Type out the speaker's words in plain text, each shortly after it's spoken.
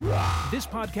This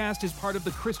podcast is part of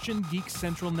the Christian Geek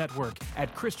Central Network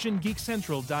at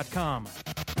ChristianGeekCentral.com.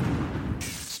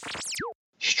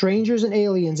 Strangers and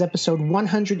Aliens, episode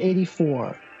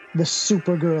 184, the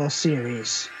Supergirl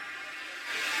series.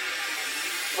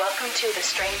 Welcome to the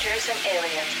Strangers and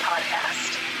Aliens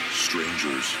podcast.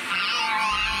 Strangers.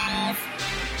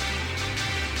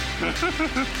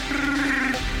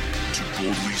 To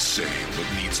boldly say what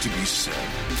needs to be said.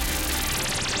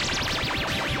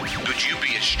 Would you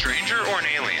be a stranger or an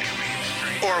alien?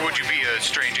 Or would you be a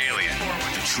strange alien?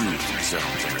 The truth is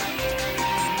out there.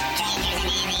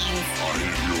 I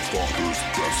am your father's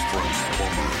best friend's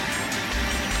plumber.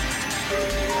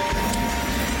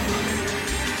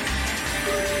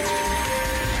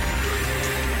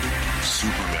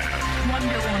 Superman.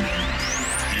 Wonder Woman.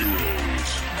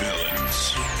 Heroes. Villains.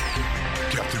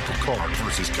 Captain Picard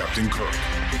versus Captain Kirk. Do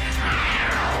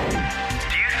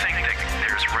you think that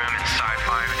there's room in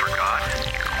sci-fi for God?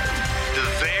 The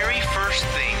very first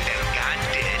thing that God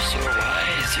did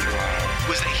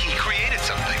was that he created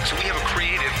something. So we have a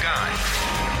creative God.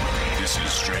 This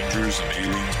is Strangers and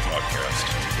Aliens Podcast.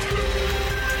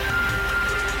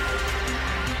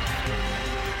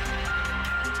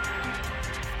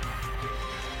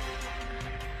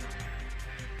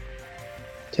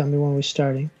 Tell me when we're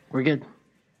starting. We're good.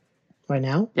 Right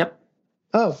now? Yep.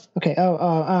 Oh, okay.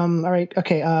 All right.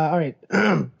 Okay. All right.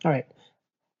 All right.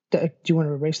 Do you want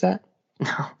to erase that?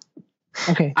 No.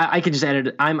 Okay. I can just edit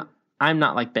it. I'm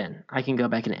not like Ben. I can go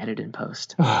back and edit in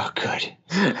post. Oh, good.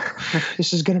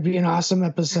 This is going to be an awesome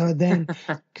episode. Then we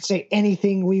can say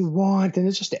anything we want, and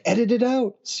it's just to edit it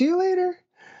out. See you later.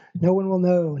 No one will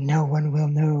know. No one will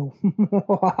know.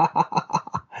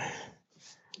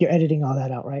 You're editing all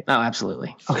that out, right? Oh,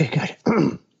 absolutely. Okay, good.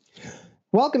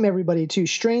 Welcome, everybody, to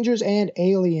Strangers and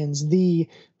Aliens, the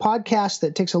podcast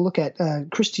that takes a look at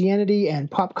Christianity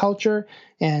and pop culture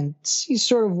and sees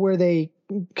sort of where they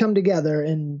come together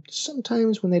and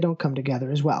sometimes when they don't come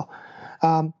together as well.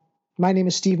 My name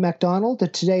is Steve MacDonald.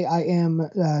 Today I am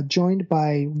joined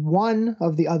by one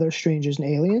of the other Strangers and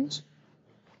Aliens.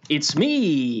 It's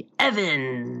me,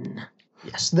 Evan.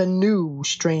 Yes, the new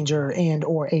stranger and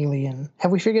or alien.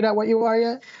 Have we figured out what you are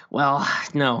yet? Well,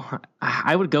 no.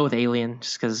 I would go with alien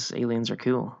just because aliens are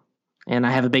cool. And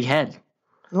I have a big head.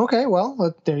 Okay,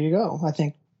 well, there you go. I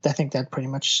think that pretty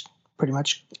much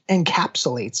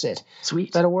encapsulates it. Sweet.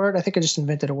 Is that a word? I think I just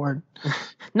invented a word.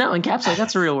 No, encapsulate,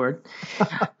 that's a real word.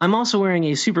 I'm also wearing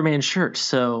a Superman shirt,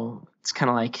 so it's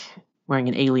kind of like wearing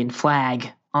an alien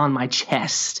flag on my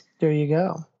chest. There you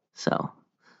go. So I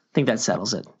think that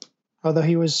settles it. Although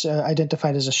he was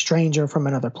identified as a stranger from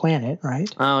another planet,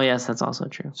 right? Oh, yes, that's also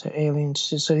true. So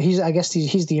aliens. So I guess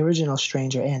he's the original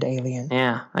stranger and alien.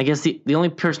 Yeah, I guess the only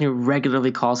person who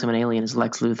regularly calls him an alien is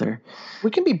Lex Luthor.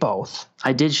 We can be both.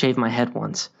 I did shave my head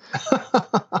once.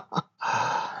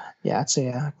 Yeah, it's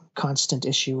a constant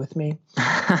issue with me.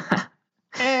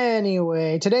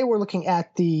 Anyway, today we're looking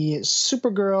at the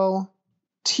Supergirl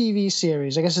TV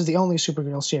series. I guess it's the only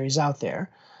Supergirl series out there.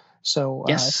 So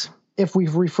yes. If we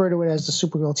refer to it as the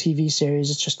Supergirl TV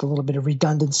series, it's just a little bit of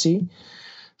redundancy,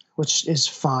 which is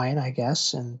fine, I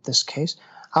guess, in this case.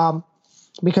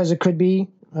 Because it could be,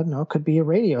 I don't know, it could be a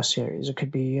radio series. It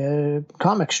could be a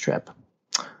comic strip.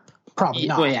 Probably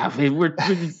not. Well, yeah,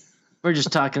 we're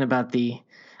just talking about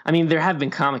there have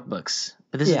been comic books,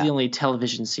 but this is the only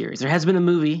television series. There has been a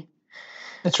movie.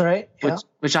 That's right. Yeah.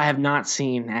 Which I have not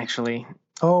seen, actually.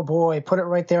 Oh, boy. Put it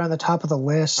right there on the top of the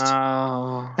list.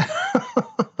 Oh.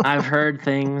 I've heard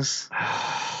things.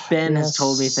 Ben has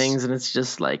told me things, and it's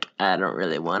just like, I don't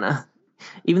really want to.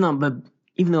 Even though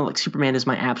like Superman is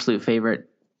my absolute favorite.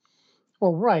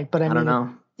 Well, right, but I mean, don't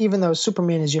know. Even though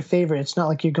Superman is your favorite, it's not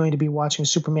like you're going to be watching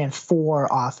Superman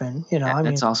 4 often. You know,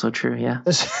 that's also true. Yeah,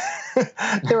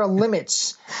 there are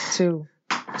limits to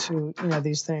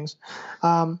these things.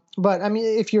 But I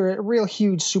mean, if you're a real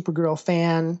huge Supergirl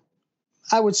fan,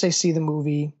 I would say see the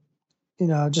movie. You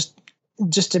know, just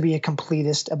to be a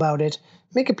completist about it.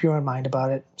 Make up your own mind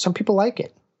about it. Some people like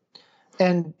it.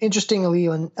 And interestingly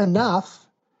enough,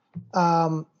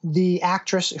 the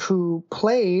actress who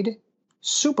played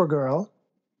Supergirl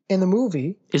in the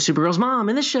movie is Supergirl's mom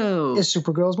in the show.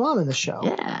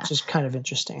 Yeah. Which is kind of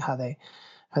interesting how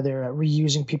they're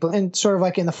reusing people. And sort of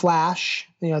like in The Flash,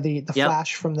 the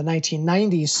Flash from the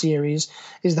 1990s series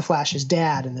is the Flash's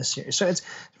dad in this series. So it's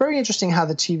very interesting how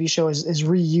the TV show is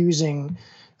reusing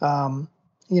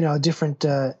different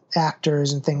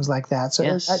actors and things like that. So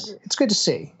it's good to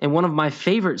see. And one of my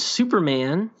favorite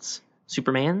Supermen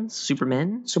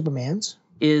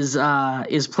is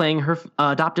playing her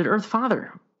adopted Earth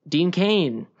father, Dean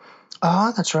Cain.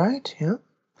 Oh, that's right. Yeah.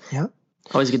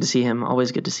 Always good to see him.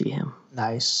 Always good to see him.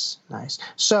 Nice.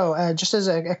 So just as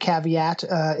a caveat,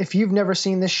 if you've never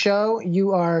seen this show,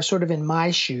 you are sort of in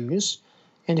my shoes.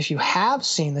 And if you have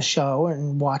seen the show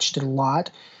and watched it a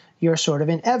lot, you're sort of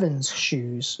in Evan's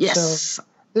shoes. Yes. So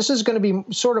this is going to be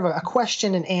sort of a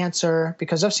question and answer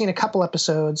because I've seen a couple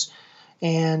episodes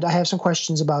and I have some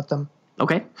questions about them.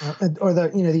 Okay. Or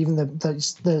even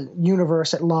the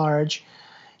universe at large.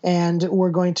 And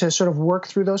we're going to sort of work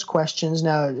through those questions.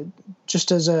 Now,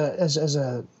 just as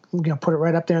a put it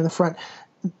right up there in the front,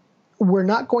 we're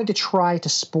not going to try to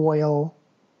spoil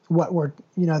what we're,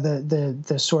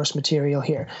 the source material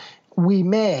here. We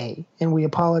may, and we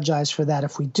apologize for that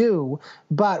if we do,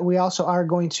 but we also are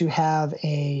going to have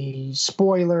a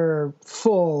spoiler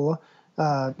full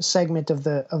segment of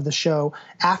the show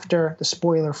after the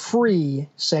spoiler free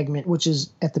segment, which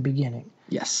is at the beginning.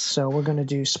 Yes. So we're going to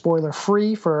do spoiler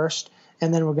free first,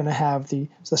 and then we're going to have the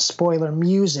spoiler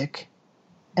music,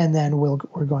 and then we're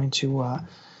going to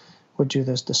we'll do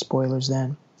the spoilers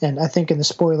then. And I think in the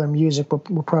spoiler music,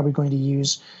 we're probably going to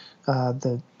use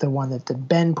the one that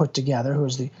Ben put together, who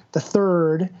is the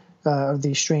third of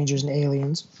the Strangers and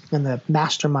Aliens and the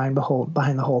mastermind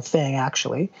behind the whole thing,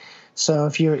 actually. So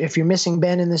if you're missing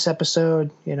Ben in this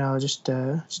episode, just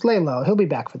lay low. He'll be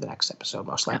back for the next episode,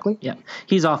 most likely. Yeah.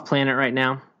 He's off planet right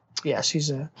now. Yes,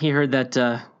 he heard that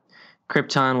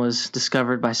Krypton was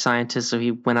discovered by scientists, so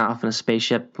he went off in a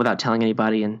spaceship without telling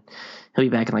anybody, and he'll be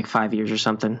back in like 5 years or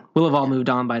something. We'll have all moved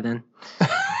on by then.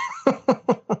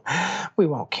 We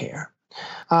won't care.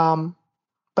 But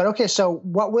okay, so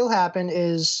what will happen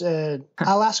is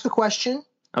I'll ask a question.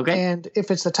 Okay. And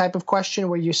if it's the type of question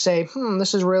where you say,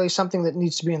 this is really something that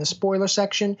needs to be in the spoiler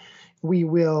section, we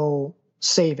will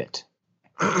save it.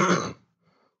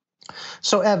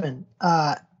 So, Evan,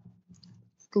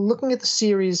 looking at the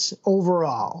series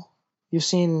overall, you've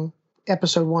seen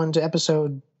episode 1 to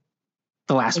episode...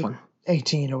 The last one.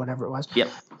 18 or whatever it was. Yep.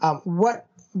 What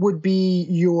would be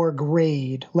your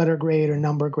grade, letter grade or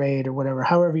number grade or whatever,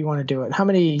 however you want to do it? How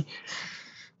many...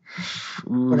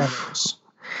 Whatever it is.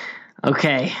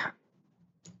 Okay,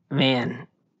 man.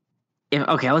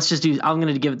 Let's just do. I'm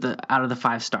going to give it out of the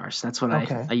 5 stars. That's what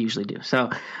I usually do. So,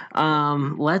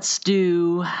 let's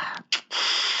do.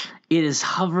 It is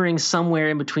hovering somewhere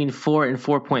in between 4 and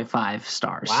 4.5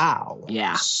 stars. Wow.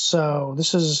 Yeah. So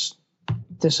this is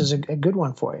a good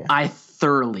one for you. I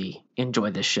thoroughly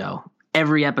enjoy this show.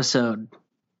 Every episode.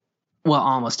 Well,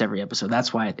 almost every episode.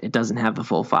 That's why it doesn't have the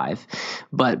full 5,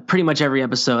 but pretty much every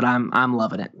episode, I'm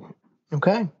loving it.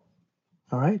 Okay.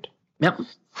 All right. Yep.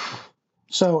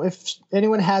 So if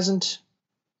anyone hasn't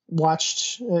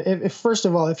watched, if first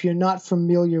of all, if you're not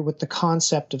familiar with the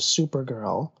concept of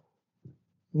Supergirl,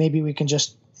 maybe we can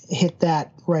just hit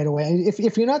that right away.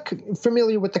 If you're not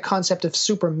familiar with the concept of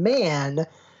Superman,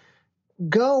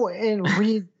 go and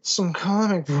read some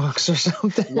comic books or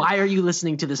something. Why are you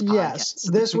listening to this podcast? Yes,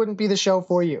 this wouldn't be the show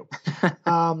for you.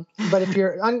 But if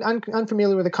you're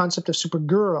unfamiliar with the concept of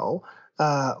Supergirl,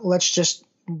 let's just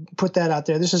put that out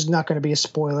there. This is not going to be a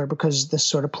spoiler because this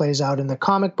sort of plays out in the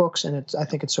comic books, and I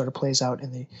think it sort of plays out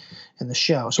in the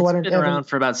show. So it's been around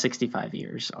for about 65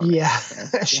 years already. Yeah,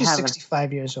 she's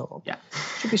 65 years old. Yeah,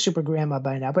 should be super grandma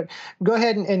by now. But go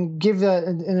ahead and give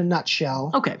in a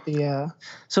nutshell. Okay.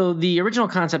 So the original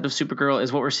concept of Supergirl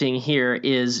is what we're seeing here.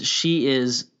 Is she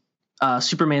is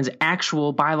Superman's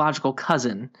actual biological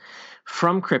cousin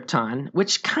from Krypton,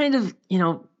 which kind of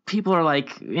people are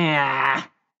like, yeah.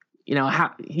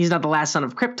 How he's not the last son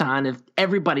of Krypton if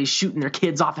everybody's shooting their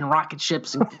kids off in rocket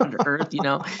ships and under Earth,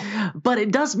 But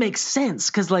it does make sense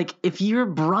because, if your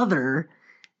brother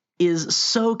is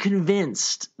so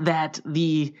convinced that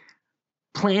the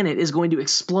planet is going to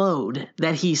explode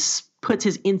that he puts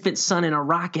his infant son in a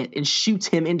rocket and shoots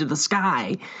him into the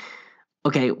sky.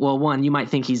 Okay, well, one, you might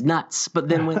think he's nuts, but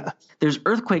then when there's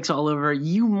earthquakes all over,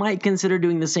 you might consider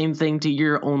doing the same thing to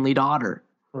your only daughter.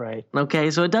 Right.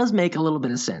 Okay, so it does make a little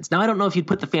bit of sense. Now, I don't know if you'd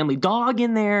put the family dog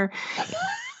in there,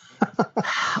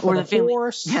 or the family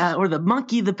horse, or the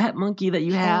monkey, the pet monkey that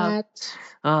you have.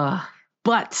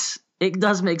 But it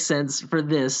does make sense for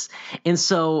this. And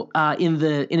so, in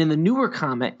the newer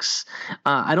comics,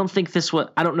 I don't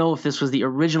know if this was the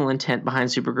original intent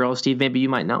behind Supergirl. Steve, maybe you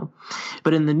might know,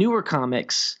 but in the newer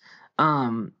comics,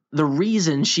 the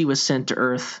reason she was sent to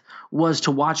Earth was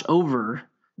to watch over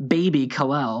baby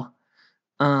Kal-El.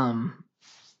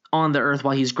 On the Earth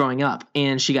while he's growing up,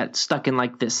 and she got stuck in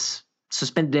this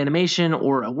suspended animation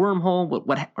or a wormhole,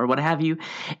 what have you,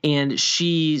 and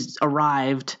she's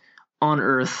arrived on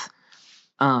Earth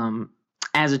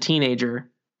as a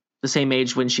teenager, the same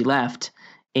age when she left,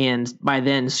 and by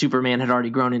then Superman had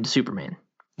already grown into Superman.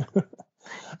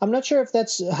 I'm not sure if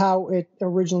that's how it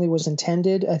originally was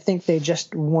intended. I think they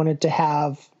just wanted to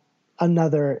have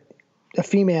a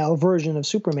female version of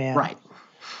Superman. Right.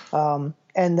 And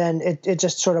then it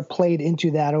just sort of played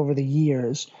into that over the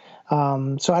years.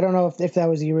 So I don't know if that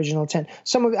was the original intent.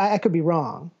 I could be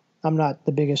wrong. I'm not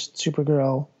the biggest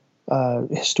Supergirl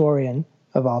historian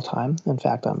of all time. In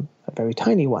fact, I'm a very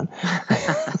tiny one.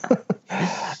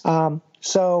 I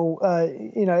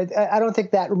don't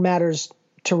think that matters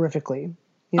terrifically.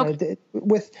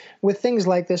 With things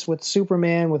like this, with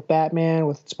Superman, with Batman,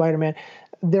 with Spider-Man,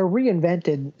 they're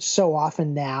reinvented so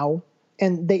often now,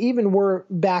 and they even were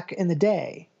back in the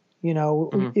day.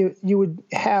 You would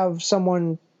have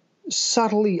someone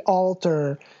subtly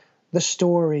alter the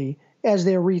story as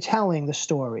they're retelling the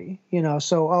story,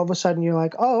 so all of a sudden you're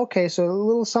like, oh, okay, so a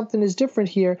little something is different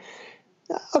here.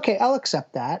 Okay, I'll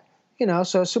accept that.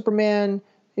 So Superman,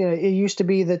 it used to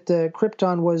be that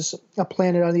Krypton was a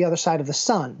planet on the other side of the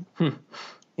sun,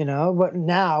 but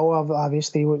now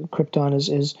obviously Krypton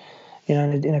is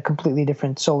in a completely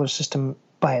different solar system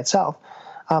by itself.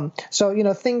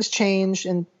 So things change,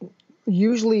 and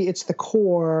usually it's the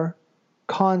core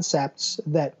concepts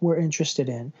that we're interested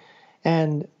in.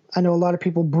 And I know a lot of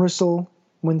people bristle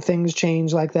when things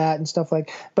change like that and stuff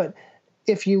but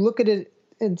if you look at it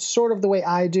in sort of the way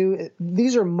I do,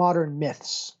 these are modern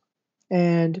myths.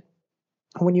 And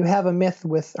when you have a myth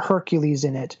with Hercules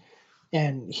in it,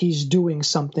 and he's doing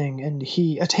something and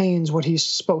he attains what he's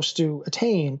supposed to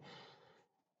attain,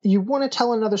 you want to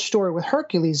tell another story with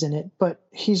Hercules in it, but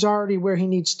he's already where he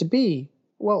needs to be.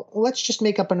 Well, let's just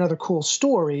make up another cool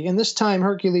story. And this time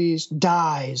Hercules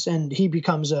dies and he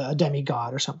becomes a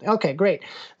demigod or something. Okay, great.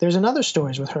 There's another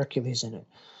stories with Hercules in it.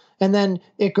 And then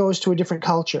it goes to a different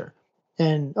culture.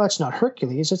 And it's not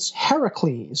Hercules, it's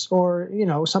Heracles or,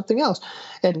 something else.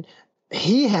 And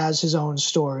he has his own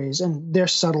stories and they're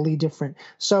subtly different.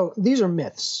 So these are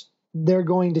myths. They're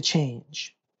going to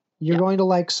change. You're going to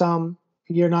like some,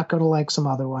 you're not going to like some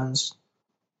other ones.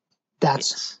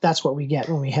 That's what we get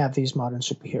when we have these modern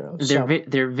superheroes.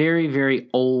 They're very, very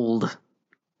old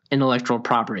intellectual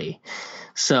property,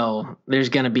 so there's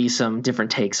going to be some different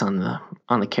takes on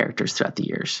the characters throughout the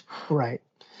years. Right,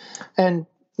 and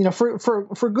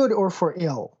for good or for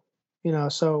ill,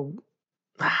 So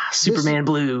Superman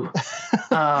Blue.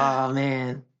 Oh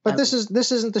man! But this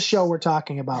isn't the show we're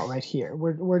talking about right here.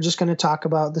 We're just going to talk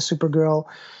about the Supergirl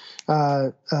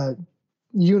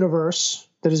universe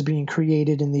that is being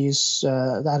created in these,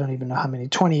 I don't even know how many,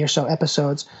 20 or so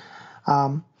episodes.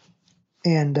 And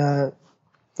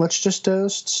let's just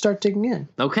start digging in.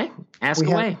 Okay. Ask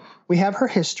away. We have her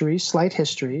history, slight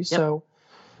history. Yep. So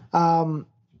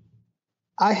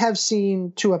I have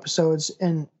seen 2 episodes,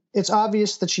 and it's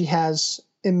obvious that she has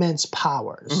immense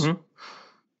powers. Mm-hmm.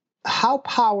 How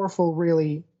powerful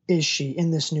really is she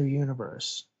in this new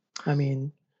universe? I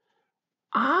mean...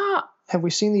 have we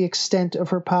seen the extent of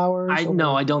her powers?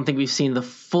 No, I don't think we've seen the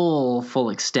full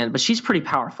extent, but she's pretty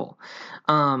powerful.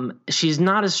 She's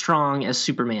not as strong as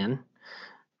Superman.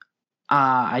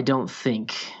 I don't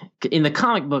think in the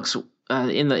comic books,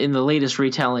 in the latest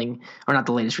retelling, or not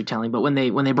the latest retelling, but when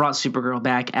they brought Supergirl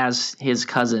back as his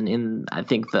cousin in, I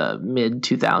think, the mid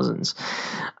 2000s,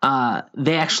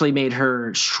 they actually made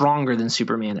her stronger than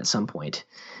Superman at some point.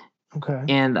 Okay.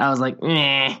 And I was like,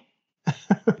 meh.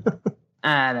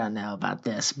 I don't know about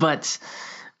this, but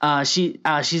she's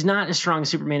not as strong as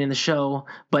Superman in the show,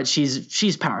 but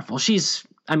she's powerful. She's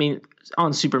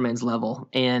on Superman's level,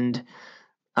 and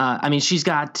she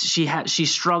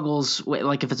struggles,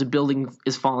 like if it's a building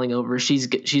is falling over,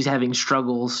 she's having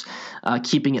struggles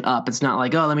keeping it up. It's not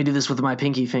like, oh, let me do this with my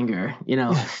pinky finger,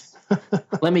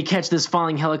 let me catch this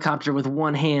falling helicopter with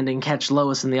one hand and catch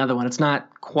Lois in the other one. It's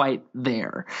not quite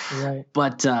there, right?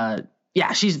 But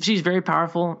yeah, she's very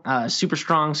powerful, super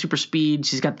strong, super speed.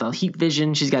 She's got the heat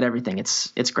vision. She's got everything.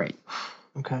 It's great.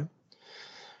 Okay.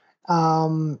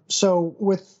 So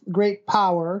with great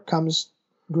power comes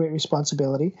great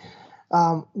responsibility.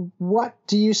 What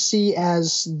do you see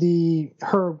as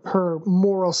her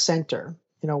moral center?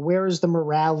 Where is the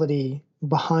morality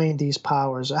behind these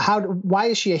powers? Why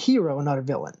is she a hero and not a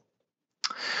villain?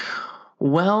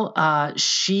 Well,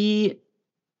 she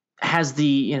has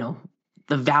the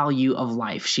value of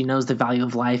life. She knows the value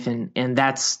of life, and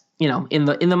that's, in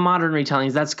the modern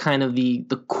retellings, that's kind of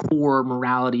the core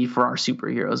morality for our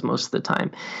superheroes most of the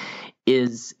time.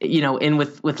 Is, and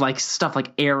with like stuff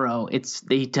like Arrow,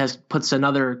 they just puts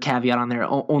another caveat on there.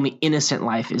 Only innocent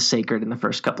life is sacred in the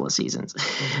first couple of seasons.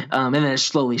 Mm-hmm. And then it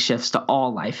slowly shifts to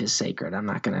all life is sacred. I'm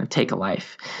not going to take a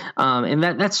life. And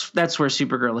that's where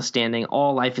Supergirl is standing.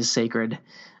 All life is sacred.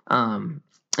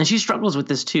 And she struggles with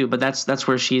this too, but that's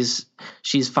where she's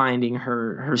finding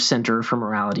her center for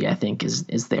morality, I think,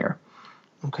 is there.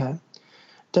 Okay.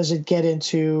 Does it get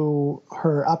into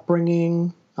her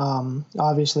upbringing?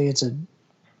 Obviously, it's a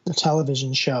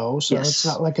television show, so Yes. It's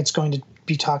not like it's going to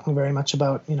be talking very much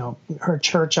about her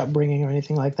church upbringing or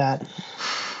anything like that.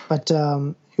 But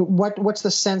what's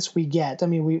the sense we get? I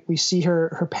mean, we see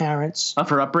her parents. Of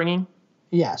her upbringing?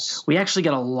 Yes. We actually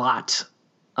get a lot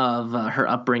of her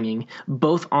upbringing,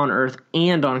 both on Earth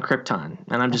and on Krypton,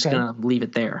 and I'm just Okay. going to leave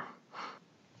it there.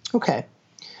 Okay.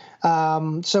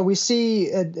 So we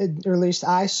see, or at least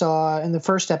I saw in the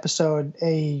first episode,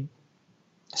 a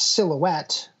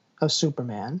silhouette of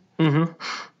Superman. Mm-hmm.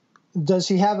 Does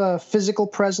he have a physical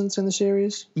presence in the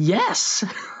series? Yes.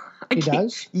 He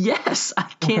does? Yes. I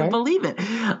can't Okay. believe it.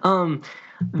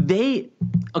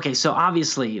 So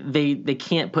obviously they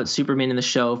can't put Superman in the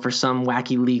show for some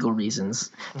wacky legal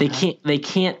reasons. They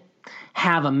can't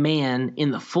have a man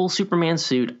in the full Superman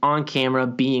suit on camera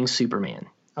being Superman.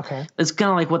 Okay. It's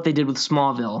kind of like what they did with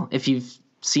Smallville. If you've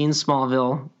seen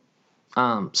Smallville,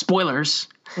 spoilers.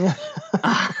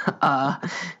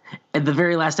 At the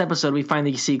very last episode, we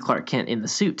finally see Clark Kent in the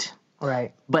suit.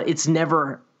 Right. But it's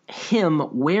never him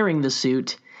wearing the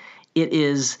suit. It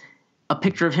is a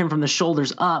picture of him from the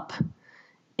shoulders up,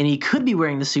 and he could be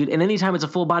wearing the suit. And anytime it's a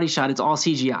full body shot, it's all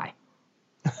CGI.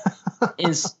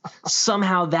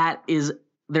 Somehow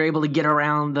they're able to get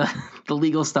around the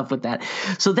legal stuff with that.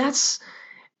 So that's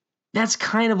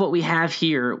kind of what we have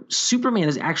here. Superman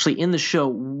is actually in the show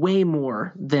way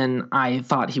more than I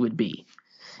thought he would be.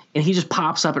 And he just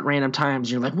pops up at random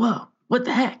times. You're like, whoa, what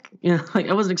the heck? Like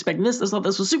I wasn't expecting this. I thought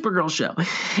this was Supergirl's show.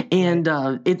 And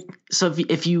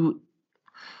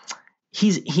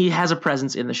he has a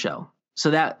presence in the show.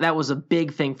 So that was a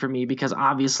big thing for me, because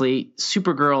obviously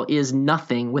Supergirl is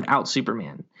nothing without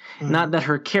Superman. Mm-hmm. Not that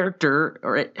her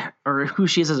character or who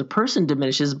she is as a person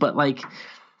diminishes, but like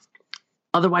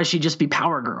otherwise she'd just be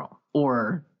Power Girl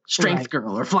or Strength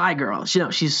Girl or Fly Girl.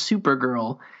 She's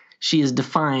Supergirl. She is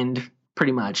defined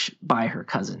pretty much by her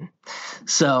cousin.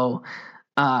 So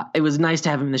it was nice to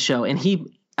have him in the show. And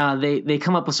they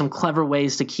come up with some clever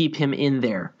ways to keep him in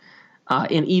there,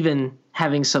 and even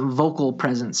having some vocal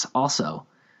presence also.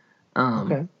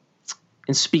 And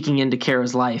speaking into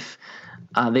Kara's life,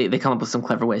 they come up with some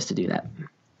clever ways to do that.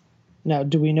 Now,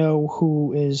 do we know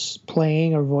who is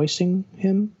playing or voicing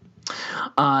him?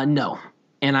 No.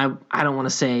 And I don't want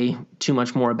to say too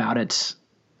much more about it,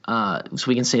 so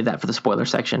we can save that for the spoiler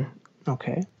section.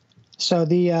 Okay. So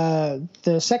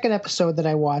the second episode that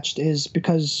I watched is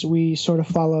because we sort of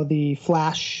follow the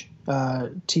Flash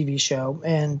TV show,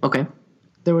 and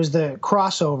there was the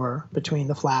crossover between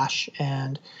the Flash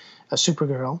and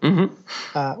Supergirl,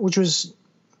 which was,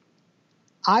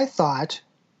 I thought,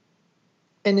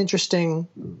 an interesting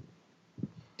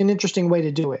way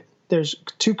to do it. There's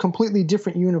two completely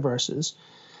different universes,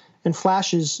 and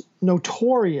Flash is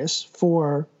notorious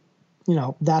for,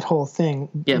 that whole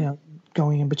thing,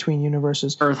 going in between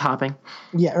universes. Earth hopping.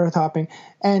 Yeah, Earth hopping.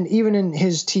 And even in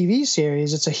his TV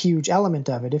series, it's a huge element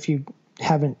of it. If you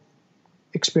haven't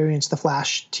experienced the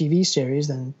Flash TV series,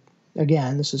 then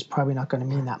again, this is probably not going to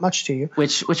mean that much to you.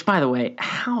 Which, by the way,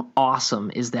 how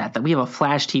awesome is that we have a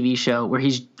Flash TV show where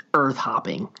he's Earth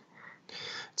hopping?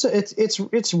 So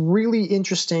it's really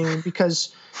interesting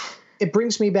because it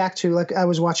brings me back to, like, I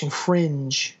was watching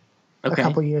Fringe a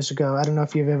couple years ago. I don't know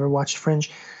if you've ever watched Fringe,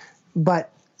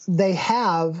 but they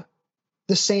have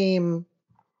the same,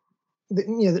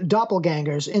 the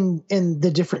doppelgangers in the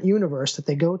different universe that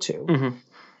they go to. Mm-hmm.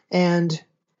 And,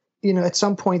 at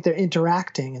some point they're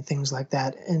interacting and things like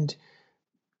that. And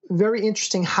very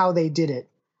interesting how they did it.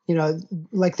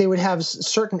 Like they would have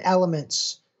certain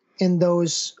elements in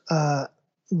those,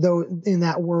 in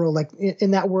that world, like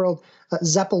in that world,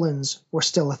 Zeppelins were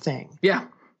still a thing. Yeah.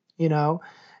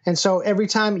 And so every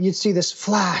time you'd see this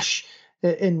Flash,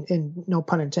 in no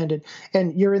pun intended,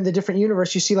 and you're in the different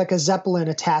universe, you see like a Zeppelin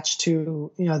attached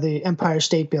to, the Empire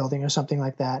State Building or something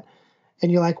like that.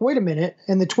 And you're like, wait a minute.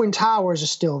 And the Twin Towers are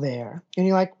still there. And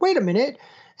you're like, wait a minute.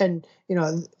 And,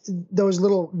 those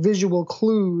little visual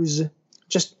clues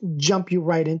just jump you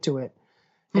right into it.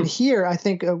 And here, I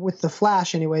think with the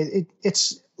Flash anyway,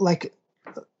 it's like,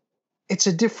 it's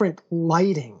a different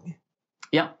lighting.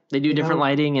 Yeah, they do different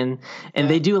lighting, and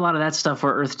they do a lot of that stuff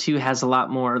where Earth 2 has a lot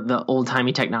more the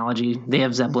old-timey technology. They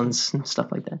have Zeppelins and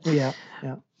stuff like that. Yeah.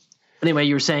 Anyway,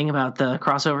 you were saying about the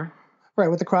crossover? Right,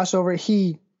 with the crossover,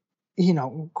 he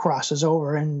crosses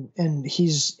over and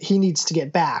he needs to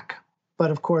get back. But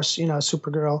of course,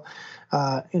 Supergirl,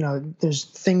 there's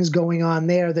things going on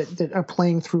there that are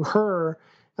playing through her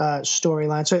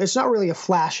storyline. So it's not really a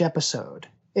Flash episode.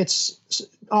 it's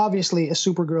obviously a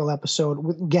Supergirl episode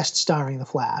with guest starring the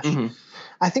Flash.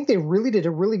 I think they really did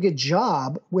a really good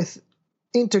job with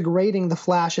integrating the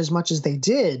Flash as much as they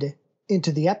did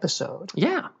into the episode.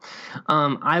 Yeah.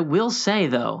 I will say,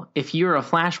 though, if you're a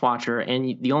Flash watcher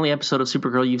and the only episode of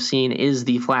Supergirl you've seen is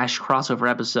the Flash crossover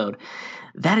episode,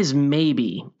 that is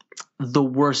maybe the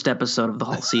worst episode of the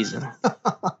whole season.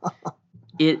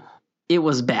 It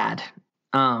was bad.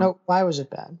 No, why was it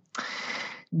bad?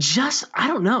 I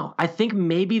don't know. I think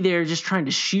maybe they're just trying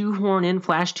to shoehorn in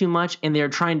Flash too much, and they're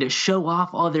trying to show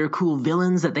off all their cool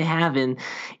villains that they have in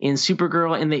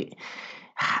Supergirl, and it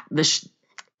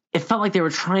felt like they were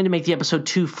trying to make the episode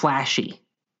too flashy.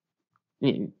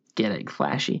 Get it?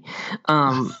 Flashy.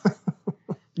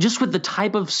 Just with the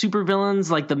type of supervillains,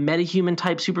 like the metahuman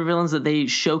type supervillains that they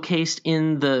showcased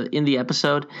in the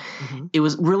episode, it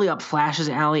was really up Flash's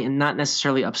alley and not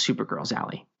necessarily up Supergirl's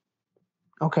alley.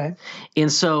 Okay.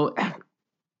 And so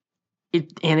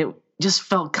it just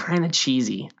felt kind of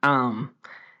cheesy. And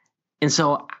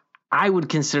so I would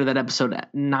consider that episode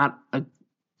not a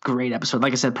great episode.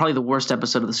 Like I said, probably the worst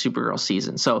episode of the Supergirl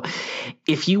season. So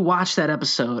if you watch that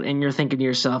episode and you're thinking to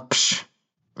yourself, Psh,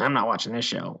 I'm not watching this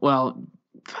show. Well,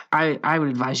 I would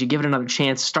advise you give it another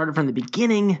chance. Start it from the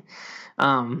beginning.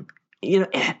 And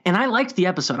I liked the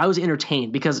episode. I was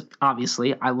entertained because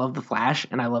obviously I love the Flash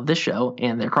and I love this show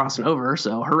and they're crossing over.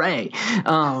 So hooray.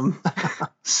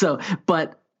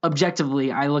 But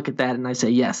objectively I look at that and I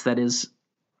say, yes, it's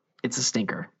a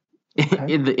stinker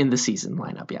in the season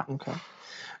lineup. Yeah. Okay.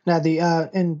 Now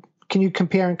and can you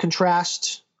compare and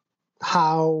contrast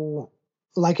how,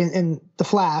 like in the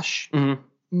Flash,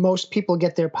 most people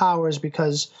get their powers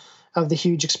because of the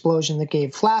huge explosion that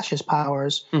gave Flash his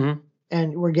powers.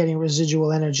 And we're getting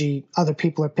residual energy. Other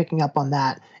people are picking up on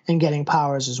that and getting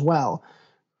powers as well.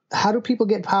 How do people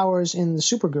get powers in the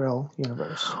Supergirl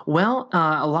universe? Well,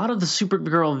 a lot of the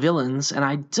Supergirl villains, and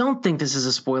I don't think this is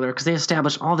a spoiler because they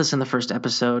established all this in the first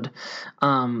episode,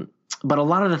 but a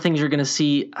lot of the things you're going to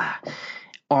see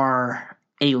are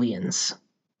aliens.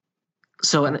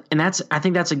 So, and I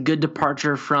think that's a good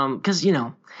departure from, because,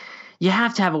 you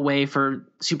have to have a way for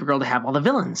Supergirl to have all the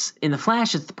villains. In the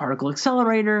Flash, it's the particle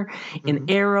accelerator. In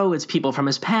Arrow, it's people from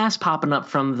his past popping up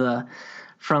from the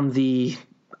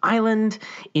island.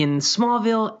 In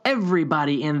Smallville,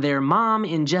 everybody and their mom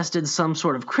ingested some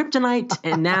sort of kryptonite,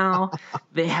 and now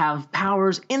they have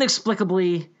powers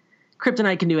inexplicably.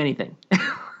 Kryptonite can do anything.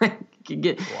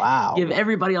 Give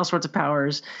everybody all sorts of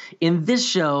powers. In this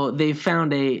show, they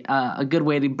found a good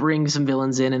way to bring some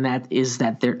villains in, and that is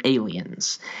that they're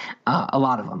aliens, a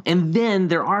lot of them. And then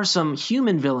there are some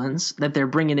human villains that they're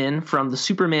bringing in from the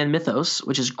Superman mythos,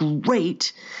 which is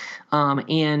great.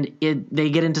 And they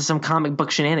get into some comic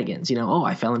book shenanigans.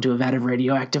 I fell into a vat of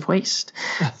radioactive waste.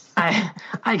 I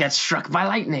got struck by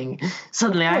lightning.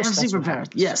 Suddenly I have superpowers.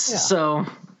 Yes. Yeah.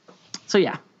 So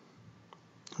yeah.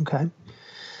 Okay.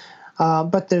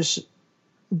 But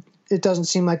it doesn't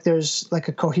seem like there's like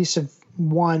a cohesive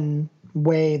one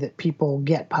way that people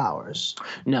get powers.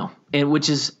 No, and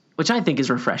which I think is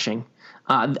refreshing.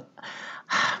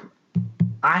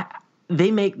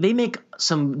 They make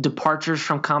some departures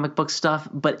from comic book stuff,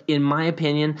 but in my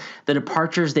opinion, the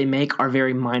departures they make are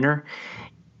very minor.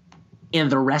 And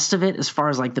the rest of it, as far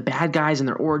as like the bad guys and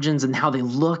their origins and how they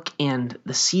look and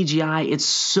the CGI, it's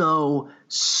so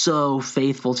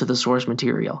faithful to the source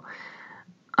material.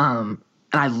 And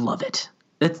I love it.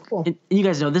 Cool. And you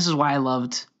guys know this is why I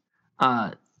loved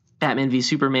Batman v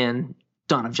Superman: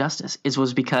 Dawn of Justice. It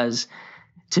was because,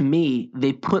 to me,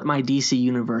 they put my DC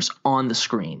universe on the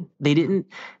screen. They didn't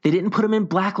put them in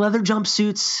black leather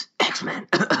jumpsuits, X-Men.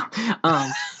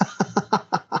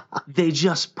 They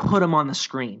just put them on the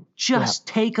screen.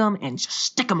 Take them and just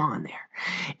stick them on there.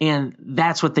 And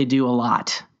that's what they do a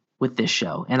lot with this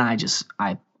show. And I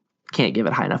can't give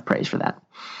it high enough praise for that.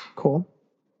 Cool.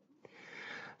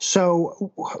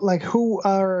 So, like, who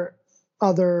are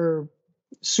other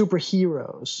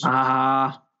superheroes?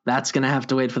 That's going to have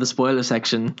to wait for the spoiler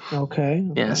section. Okay.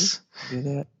 Yes. Do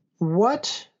that.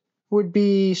 What would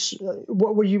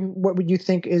you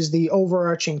think is the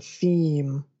overarching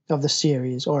theme of the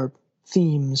series, or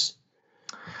themes?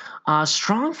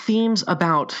 Strong themes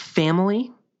about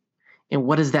family and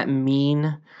what does that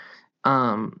mean?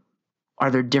 Are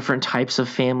there different types of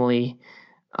family?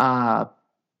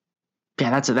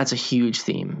 That's a huge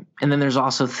theme. And then there's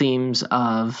also themes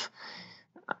of,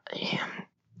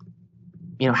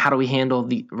 how do we handle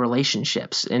the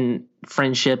relationships and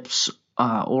friendships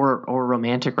or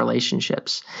romantic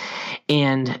relationships?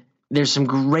 And there's some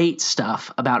great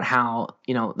stuff about how,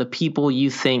 the people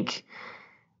you think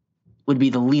would be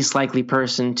the least likely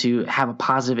person to have a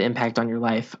positive impact on your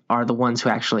life are the ones who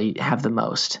actually have the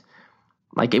most.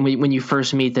 Like when you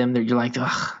first meet them, you're like,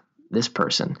 ugh, this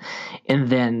person. And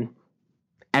then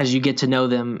as you get to know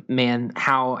them, man,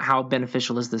 how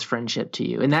beneficial is this friendship to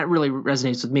you? And that really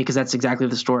resonates with me because that's exactly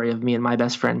the story of me and my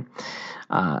best friend.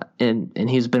 And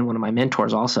he's been one of my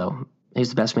mentors also. He's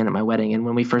the best man at my wedding. And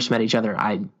when we first met each other,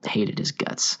 I hated his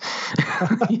guts.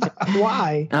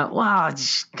 Why? Wow,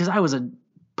 because I was a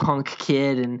punk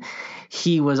kid and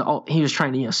he was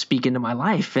trying to, speak into my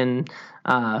life and,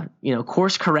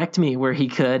 course correct me where he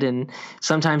could. And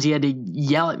sometimes he had to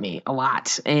yell at me a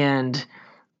lot. And,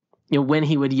 when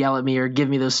he would yell at me or give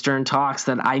me those stern talks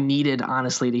that I needed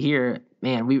honestly to hear,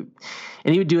 man,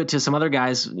 and he would do it to some other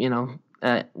guys,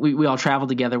 we all traveled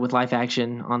together with Life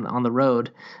Action on the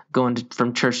road, going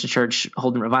from church to church,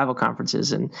 holding revival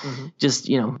conferences. And just,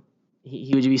 he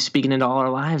would be speaking into all our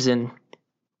lives. And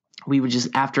we would just,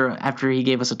 after he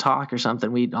gave us a talk or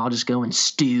something, we'd all just go and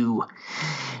stew.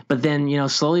 But then,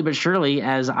 slowly but surely,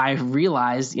 as I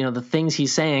realized, the things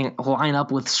he's saying line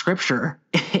up with Scripture,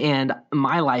 and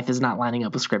my life is not lining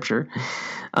up with Scripture,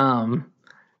 I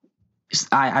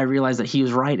realized that he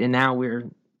was right, and now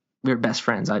we're best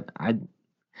friends.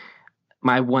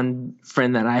 My one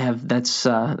friend that I have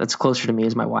that's closer to me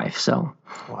is my wife. So,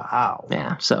 wow,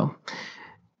 yeah. So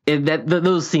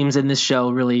those themes in this show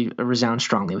really resound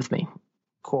strongly with me.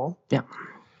 Cool. Yeah.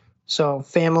 So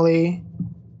family,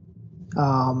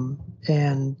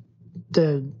 and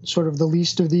the sort of the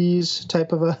least of these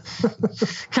type of a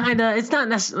kind of. It's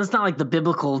not like the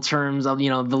biblical terms of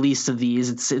the least of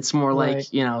these. It's more like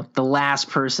the last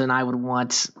person I would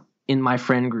want in my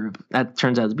friend group. That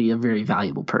turns out to be a very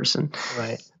valuable person.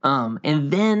 Right.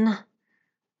 And then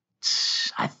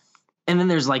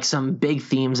there's like some big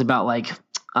themes about like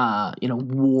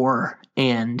war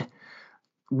and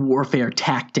warfare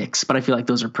tactics, but I feel like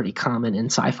those are pretty common in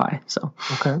sci-fi. So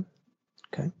okay.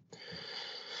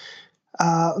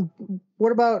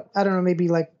 What about, I don't know, maybe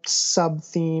like sub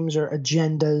themes or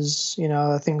agendas,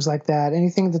 things like that?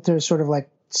 Anything that they're sort of like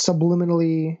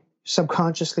subliminally,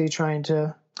 subconsciously trying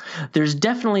to? There's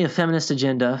definitely a feminist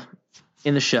agenda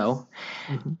in the show,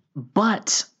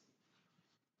 but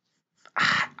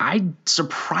I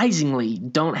surprisingly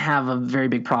don't have a very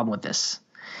big problem with this.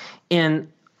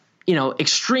 And,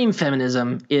 extreme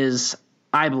feminism is,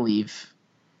 I believe,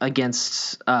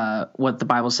 against what the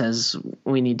Bible says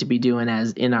we need to be doing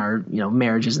as in our,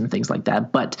 marriages and things like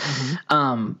that. But,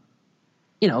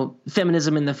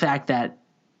 feminism in the fact that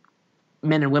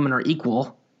men and women are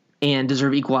equal and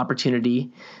deserve equal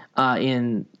opportunity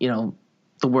in,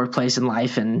 the workplace and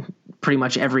life and pretty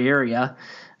much every area.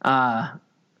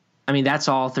 That's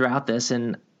all throughout this,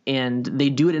 and they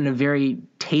do it in a very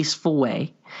tasteful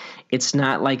way. It's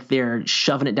not like they're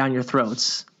shoving it down your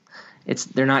throats.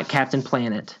 They're not Captain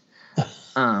Planet,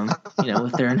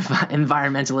 with their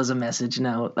environmentalism message.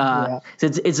 No,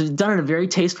 it's done in a very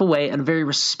tasteful way and a very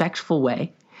respectful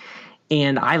way,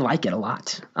 and I like it a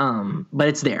lot. But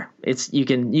it's there. You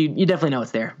definitely know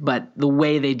it's there. But the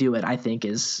way they do it, I think,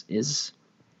 is it's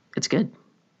good.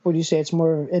 Would you say it's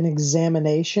more an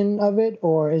examination of it,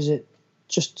 or is it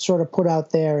just sort of put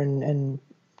out there and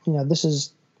this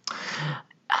is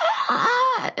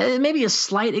maybe a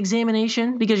slight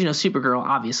examination? Because Supergirl,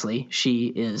 obviously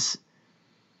she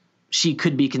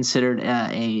could be considered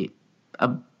a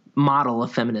model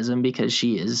of feminism because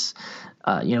she is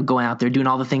going out there doing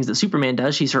all the things that Superman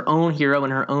does. She's her own hero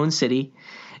in her own city,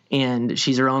 and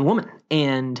she's her own woman,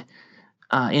 and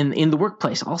in the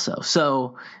workplace also.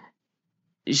 So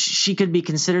she could be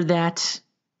considered that,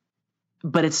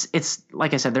 but it's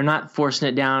like I said, they're not forcing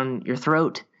it down your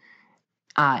throat.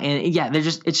 And yeah,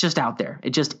 it's just out there. It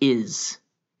just is.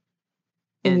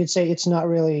 And you'd say it's not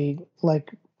really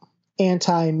like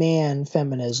anti-man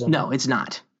feminism. No, it's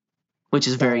not, which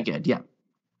is very good. Yeah.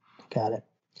 Got it.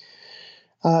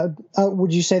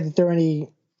 Would you say that there are any,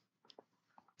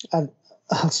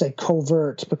 I'll say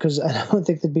covert, because I don't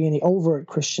think there'd be any overt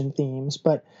Christian themes,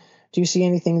 but do you see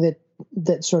anything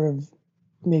that sort of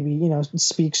maybe,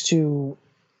 speaks to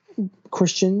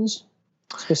Christians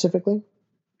specifically?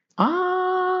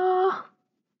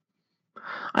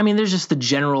 There's just the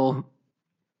general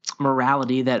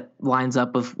morality that lines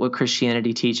up with what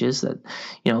Christianity teaches, that,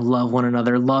 love one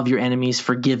another, love your enemies,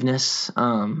 forgiveness.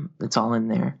 It's all in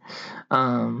there.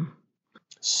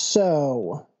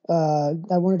 So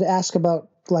I wanted to ask about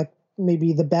like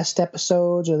maybe the best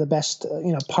episodes or the best,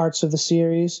 parts of the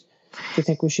series. Do you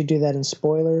think we should do that in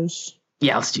spoilers?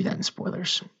 Yeah, let's do that in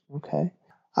spoilers. Okay.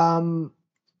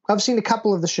 I've seen a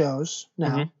couple of the shows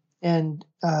now, and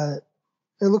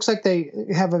it looks like they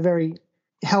have a very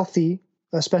healthy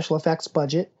special effects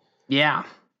budget. Yeah.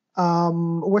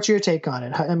 What's your take on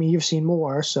it? I mean, you've seen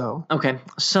more, so. Okay.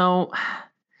 So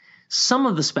some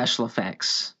of the special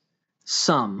effects,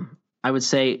 I would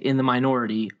say in the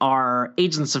minority, are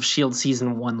Agents of S.H.I.E.L.D.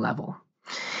 Season 1 level,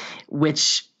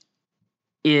 which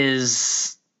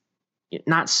is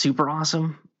not super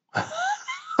awesome.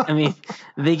 I mean,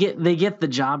 they get the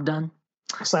job done.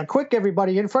 It's like, quick,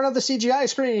 everybody, in front of the CGI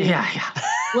screen. Yeah.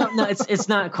 Well, no, it's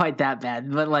not quite that bad,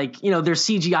 but like, you know, there's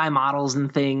CGI models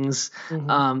and things.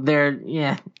 Mm-hmm.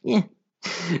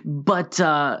 But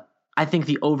I think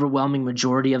the overwhelming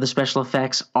majority of the special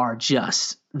effects are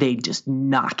they just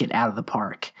knock it out of the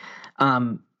park.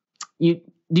 Do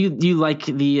you like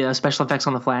the special effects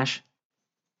on The Flash?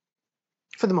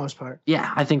 For the most part.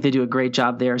 Yeah, I think they do a great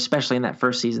job there, especially in that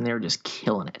first season. They were just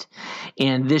killing it.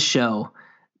 And this show,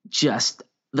 just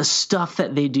the stuff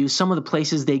that they do, some of the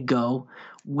places they go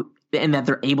and that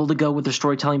they're able to go with their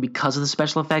storytelling because of the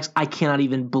special effects, I cannot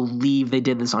even believe they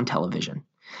did this on television.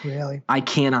 Really? I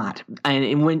cannot.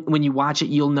 And when you watch it,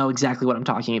 you'll know exactly what I'm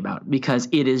talking about because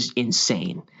it is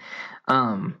insane.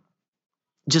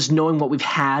 Just knowing what we've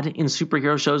had in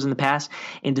superhero shows in the past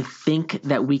and to think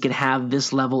that we could have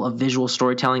this level of visual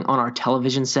storytelling on our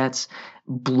television sets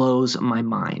blows my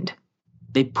mind.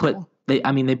 They take the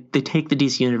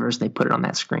DC universe, they put it on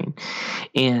that screen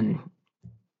and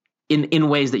in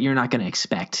ways that you're not going to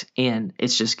expect. And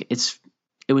it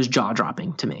was jaw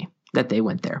dropping to me that they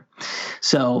went there.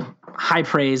 So high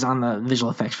praise on the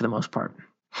visual effects for the most part.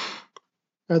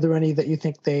 Are there any that you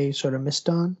think they sort of missed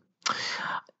on?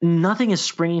 Nothing is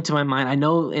springing to my mind. I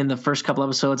know in the first couple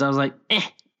episodes I was like,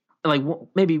 like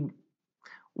maybe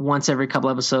once every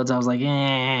couple episodes I was like,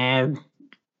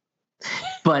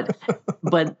 but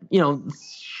you know,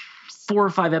 4 or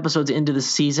 5 episodes into the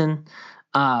season,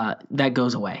 that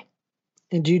goes away.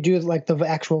 And do you do like the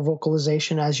actual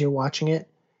vocalization as you're watching it?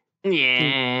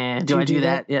 Yeah. Do I do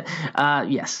that? Yeah.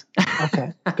 Yes.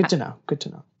 Okay. Good to know.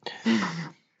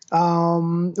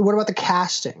 What about the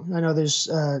casting? I know there's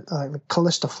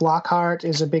Callista Flockhart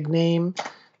is a big name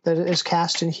that is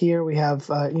cast in here. We have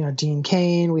Dean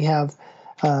Cain. We have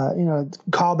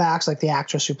callbacks like the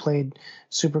actress who played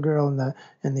Supergirl in the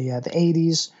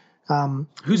 80s.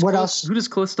 What else? Who does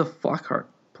Callista Flockhart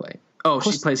play? Oh,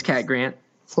 she plays Cat Grant.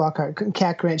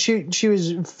 Cat Grant. She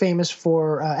was famous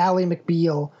for Ally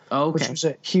McBeal, which was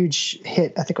a huge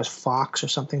hit. I think it was Fox or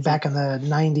something back in the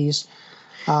 90s.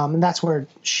 And that's where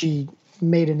she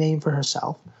made a name for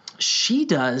herself. She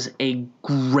does a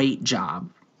great job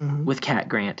with Cat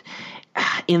Grant.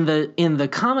 In the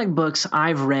comic books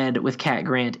I've read with Cat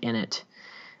Grant in it,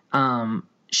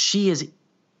 she's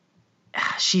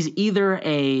either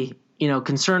a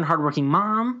concerned, hardworking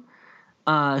mom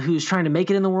who's trying to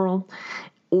make it in the world,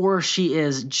 or she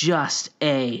is just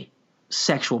a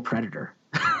sexual predator.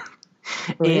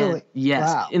 Really? And,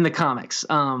 yes, wow. In the comics.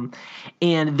 And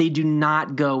they do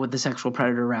not go with the sexual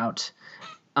predator route.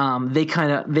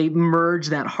 They merge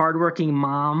that hardworking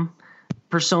mom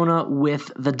persona with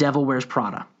the Devil Wears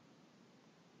Prada.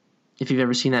 If you've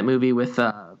ever seen that movie with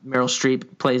Meryl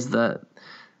Streep plays the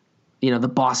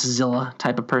Bosszilla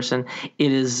type of person,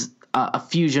 it is a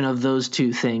fusion of those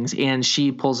two things, and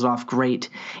she pulls it off great.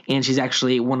 And she's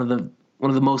actually one of the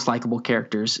most likable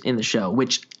characters in the show,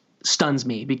 which stuns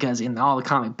me because in all the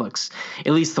comic books,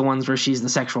 at least the ones where she's the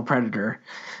sexual predator,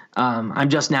 I'm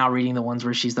just now reading the ones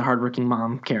where she's the hardworking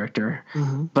mom character.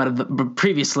 Mm-hmm. But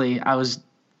previously, I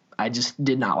just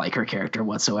did not like her character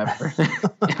whatsoever.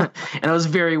 And I was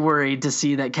very worried to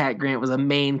see that Cat Grant was a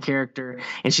main character,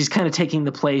 and she's kind of taking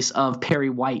the place of Perry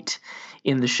White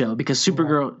in the show because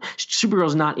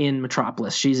Supergirl's not in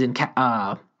Metropolis. She's in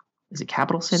is it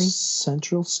Capital City?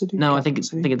 Central City? No, I think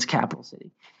it's Capital City.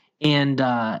 And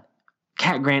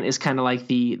Cat Grant is kind of like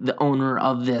the owner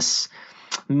of this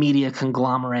media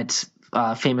conglomerate,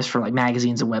 famous for like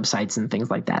magazines and websites and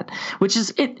things like that. Which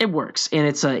is it works, and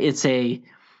it's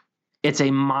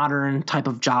a modern type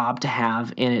of job to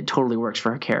have, and it totally works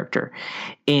for her character.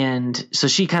 And so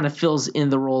she kind of fills in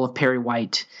the role of Perry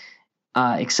White,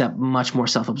 except much more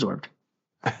self-absorbed.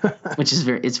 Which is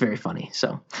very funny.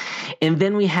 So, and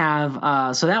then we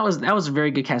have so that was a very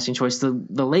good casting choice.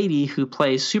 The lady who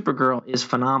plays Supergirl is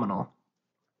phenomenal.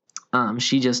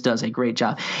 She just does a great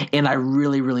job, and I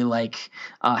really really like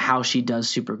how she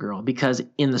does Supergirl, because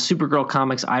in the Supergirl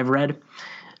comics I've read,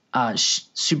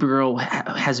 Supergirl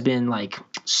has been like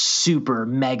super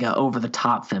mega over the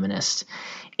top feminist,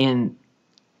 and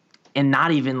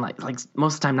not even like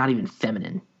most of the time not even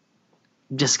feminine.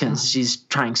 Just because she's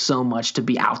trying so much to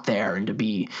be out there and to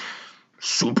be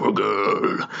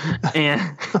Supergirl.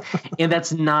 And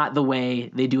that's not the way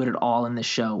they do it at all in this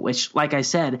show, which, like I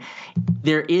said,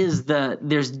 there's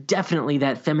definitely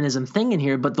that feminism thing in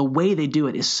here, but the way they do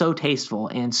it is so tasteful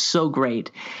and so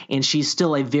great. And she's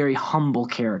still a very humble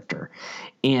character.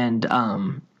 And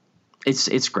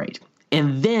it's great.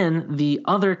 And then the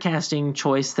other casting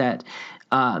choice that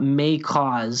may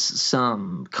cause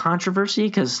some controversy,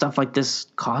 because stuff like this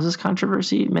causes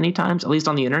controversy many times, at least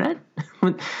on the internet,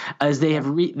 as they have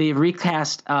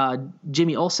recast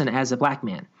Jimmy Olsen as a black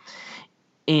man.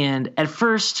 And at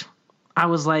first, I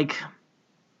was like,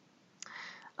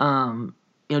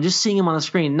 just seeing him on the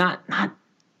screen, not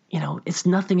it's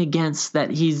nothing against that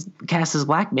he's cast as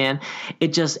black man.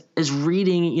 It just is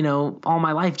reading, all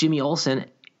my life, Jimmy Olsen.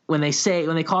 When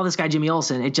they call this guy Jimmy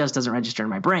Olsen, it just doesn't register in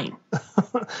my brain.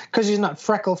 Because he's not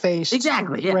freckle-faced,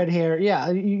 exactly, red hair. Yeah,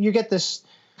 you get this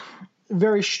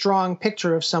very strong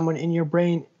picture of someone in your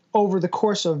brain over the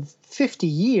course of 50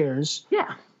 years.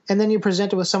 Yeah. And then you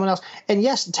present it with someone else. And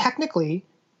yes, technically,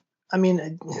 I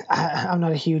mean, I'm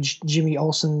not a huge Jimmy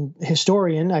Olsen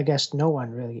historian. I guess no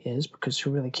one really is, because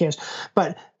who really cares?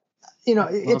 But,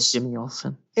 it's Jimmy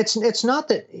Olsen. It's not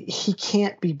that he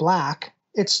can't be black.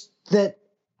 It's that,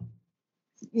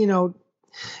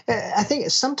 I think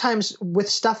sometimes with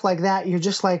stuff like that, you're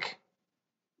just like,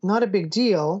 not a big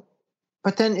deal.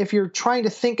 But then if you're trying to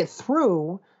think it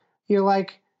through, you're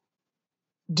like,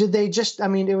 did they just,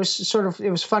 it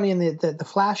was funny in the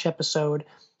Flash episode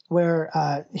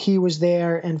where he was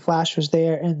there and Flash was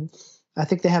there. And I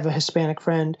think they have a Hispanic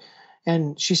friend.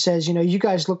 And she says, you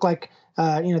guys look like,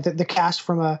 the cast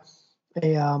from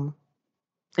an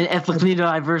ethnically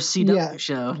diverse CW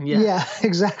show. Yeah,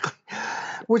 exactly.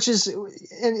 Which is,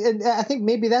 and I think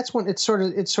maybe that's when it sort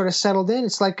of settled in.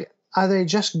 It's like, are they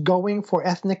just going for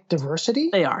ethnic diversity?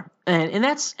 They are, and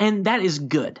that is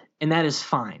good, and that is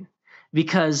fine,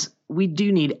 because we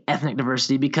do need ethnic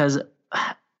diversity, because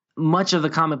much of the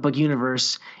comic book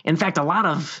universe, in fact, a lot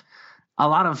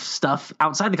of stuff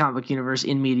outside the comic book universe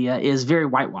in media is very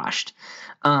whitewashed,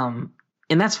 and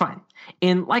that's fine.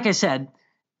 And like I said,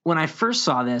 when I first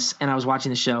saw this and I was watching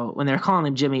the show, when they were calling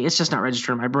him Jimmy, it's just not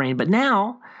registered in my brain. But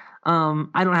now,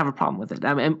 I don't have a problem with it.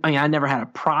 I never had a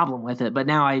problem with it, but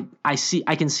now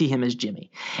I can see him as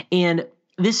Jimmy. And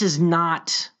this is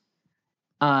not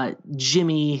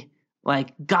Jimmy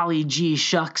like, golly gee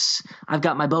shucks, I've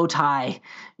got my bow tie.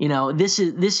 This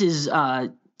is because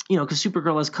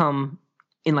Supergirl has come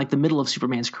in like the middle of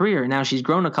Superman's career, and now she's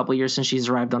grown a couple of years since she's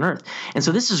arrived on Earth, and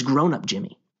so this is grown up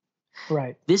Jimmy.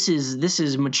 Right. This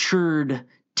is matured,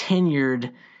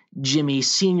 tenured Jimmy,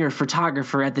 senior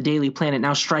photographer at the Daily Planet,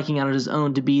 now striking out on his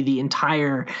own to be the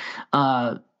entire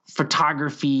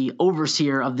photography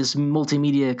overseer of this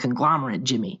multimedia conglomerate,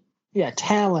 Jimmy. Yeah,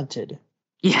 talented.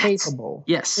 Yes. Capable.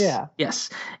 Yes. Yeah. Yes.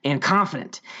 And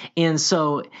confident. And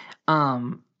so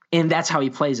and that's how he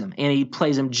plays him. And he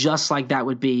plays him just like that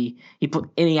would be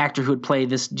any actor who would play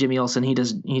this Jimmy Olsen, he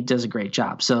does a great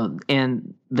job. So,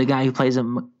 and the guy who plays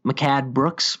him, McCad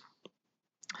Brooks,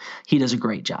 he does a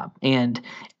great job. And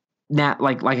now,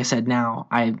 like I said, now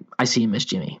I see him as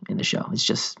Jimmy in the show. It's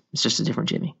just a different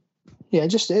Jimmy. Yeah,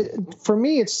 for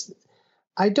me,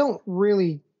 I don't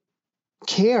really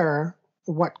care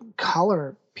what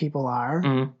color people are.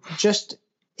 Mm-hmm. Just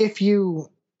if you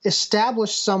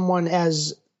establish someone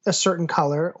as a certain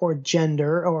color or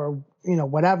gender or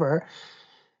whatever,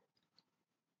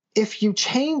 if you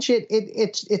change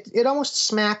it almost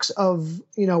smacks of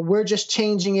we're just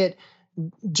changing it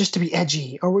just to be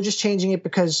edgy, or we're just changing it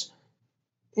because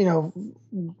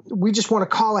we just want to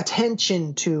call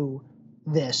attention to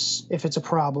this if it's a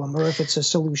problem or if it's a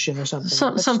solution or something.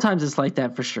 Sometimes it's like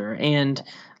that for sure. And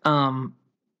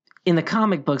in the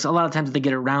comic books, a lot of times they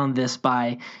get around this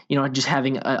by, just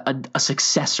having a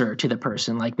successor to the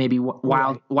person, like maybe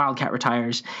Wildcat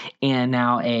retires, and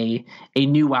now a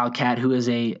new Wildcat who is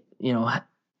a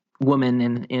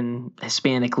woman in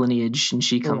Hispanic lineage, and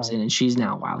she comes in and she's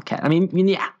now Wildcat.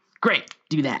 Yeah, great,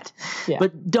 do that,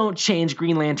 but don't change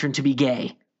Green Lantern to be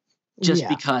gay just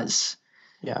because.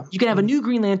 Yeah, you can have a new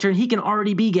Green Lantern. He can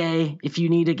already be gay if you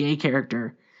need a gay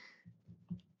character.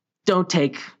 Don't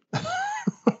take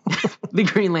the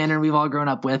Green Lantern we've all grown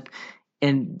up with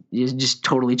and you just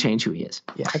totally change who he is.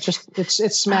 Yeah,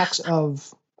 it smacks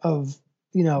of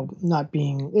not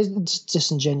being, it's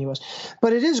disingenuous.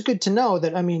 But it is good to know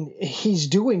that, he's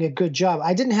doing a good job.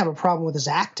 I didn't have a problem with his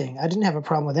acting. I didn't have a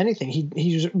problem with anything.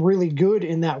 He's really good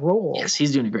in that role. Yes,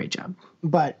 he's doing a great job.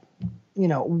 But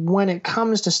when it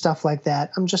comes to stuff like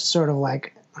that, I'm just sort of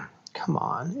like, come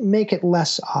on, make it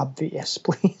less obvious,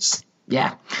 please.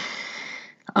 Yeah.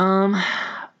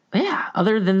 yeah,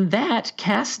 other than that,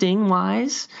 casting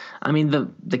wise, I mean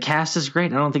the cast is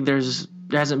great. I don't think there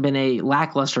hasn't been a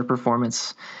lackluster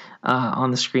performance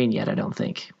on the screen yet. I don't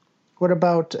think. What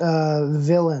about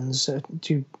villains?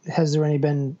 Has there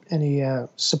been any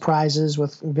surprises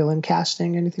with villain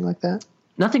casting? Anything like that?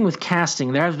 Nothing with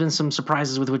casting. There have been some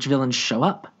surprises with which villains show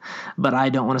up, but I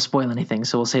don't want to spoil anything,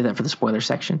 so we'll save that for the spoiler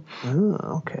section.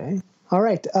 Oh, okay. All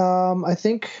right. I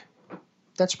think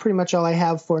that's pretty much all I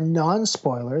have for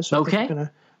non-spoilers. So okay.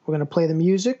 We're gonna play the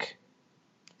music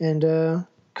and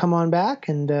come on back,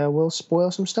 and we'll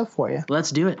spoil some stuff for you.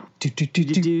 Let's do it.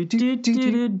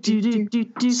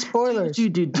 Spoilers.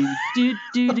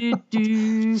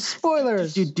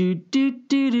 Spoilers.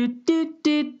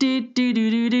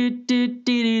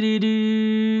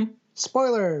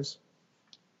 Spoilers.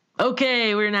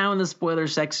 Okay, we're now in the spoiler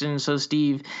section. So,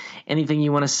 Steve, anything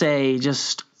you want to say,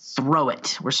 just throw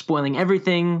it. We're spoiling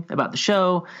everything about the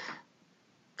show.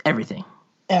 Everything.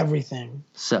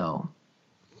 So,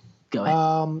 go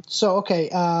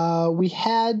ahead. We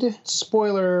had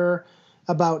spoiler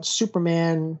about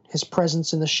Superman, his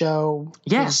presence in the show.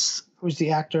 Yes. Who's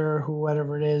the actor,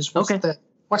 whatever it is. Okay.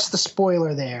 What's the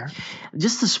spoiler there?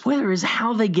 Just the spoiler is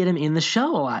how they get him in the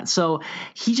show a lot. So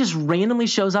he just randomly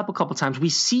shows up a couple times. We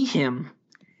see him,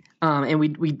 and we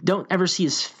don't ever see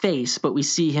his face, but we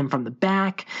see him from the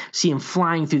back, see him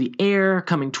flying through the air,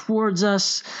 coming towards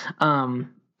us, and,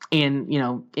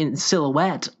 in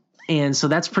silhouette. And so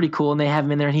that's pretty cool. And they have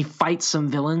him in there, and he fights some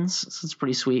villains. So it's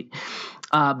pretty sweet.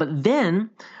 But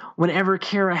then whenever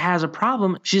Kara has a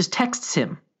problem, she just texts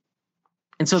him.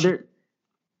 And so they're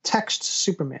text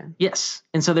Superman. Yes.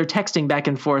 And so they're texting back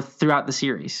and forth throughout the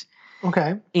series.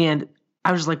 Okay. And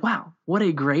I was just like, wow, what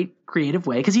a great creative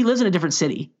way. Because he lives in a different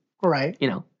city. Right.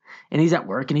 And he's at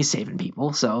work and he's saving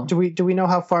people. So do we know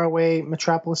how far away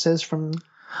Metropolis is from?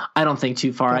 I don't think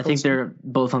too far. I think they're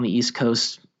both on the East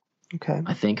Coast. Okay.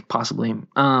 I think possibly.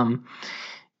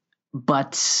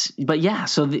 But yeah,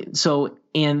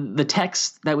 and the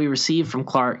text that we received from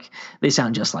Clark, they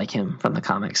sound just like him from the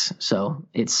comics. So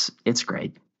it's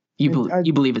great. You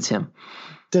believe it's him.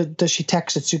 Does she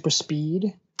text at super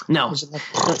speed? No.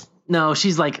 No,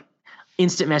 she's like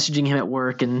instant messaging him at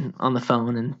work and on the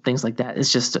phone and things like that.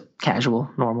 It's just casual,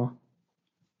 normal.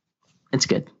 It's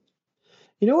good.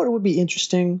 You know what would be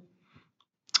interesting?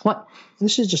 What?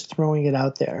 This is just throwing it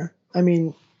out there. I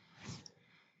mean,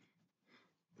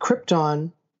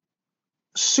 Krypton,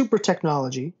 super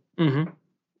technology. Mm-hmm.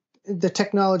 The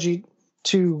technology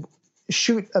to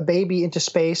shoot a baby into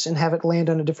space and have it land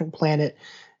on a different planet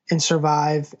and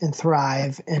survive and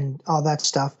thrive and all that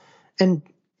stuff. And,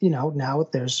 now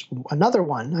there's another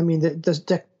one. I mean,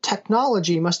 the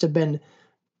technology must have been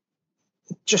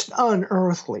just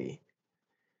unearthly.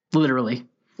 Literally.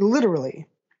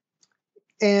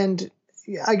 And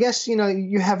I guess,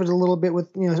 you have it a little bit with,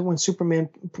 when Superman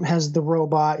has the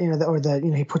robot,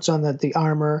 he puts on the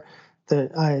armor,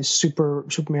 the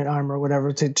Superman armor or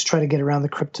whatever to try to get around the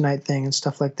kryptonite thing and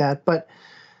stuff like that. But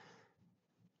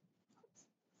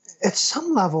at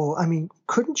some level, I mean,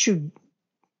 couldn't you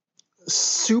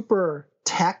super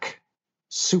tech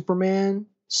Superman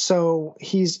so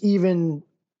he's even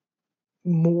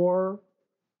more?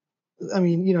 I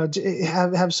mean,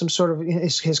 have some sort of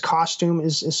his costume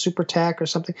is super tech or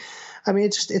something. I mean,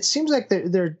 it seems like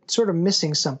they're sort of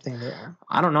missing something there.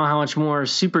 I don't know how much more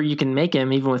super you can make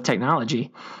him, even with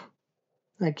technology.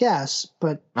 I guess,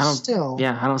 but still.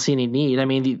 Yeah, I don't see any need. I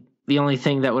mean, the only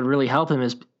thing that would really help him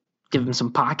is give him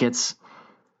some pockets.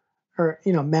 Or,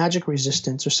 magic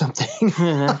resistance or something.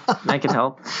 That could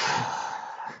help.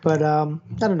 But I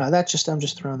don't know. I'm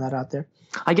just throwing that out there.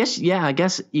 I guess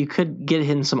you could get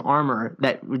him some armor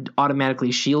that would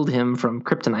automatically shield him from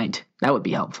kryptonite. That would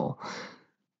be helpful.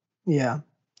 Yeah.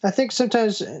 I think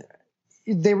sometimes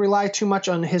they rely too much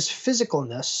on his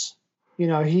physicalness.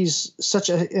 He's such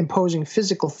an imposing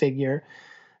physical figure.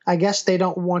 I guess they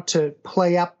don't want to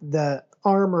play up the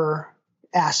armor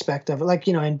aspect of it. Like,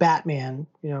 in Batman,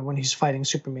 when he's fighting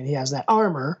Superman, he has that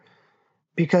armor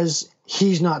because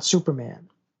he's not Superman.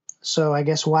 So I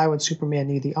guess why would Superman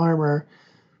need the armor?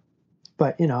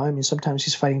 But, sometimes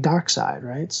he's fighting Darkseid,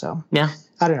 right? So yeah,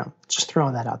 I don't know. Just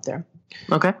throwing that out there.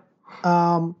 Okay.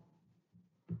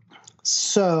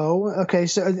 So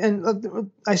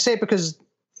I say it because,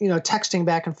 texting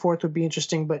back and forth would be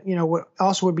interesting, but, what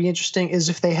also would be interesting is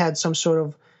if they had some sort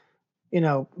of,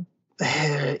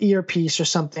 earpiece or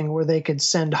something where they could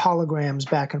send holograms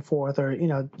back and forth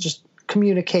or, just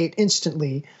communicate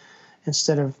instantly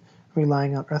instead of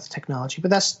relying on Earth technology.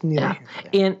 But that's neither here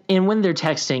nor there. And when they're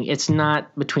texting, it's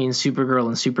not between Supergirl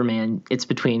and Superman. It's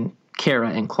between Kara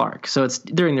and Clark. So it's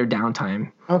during their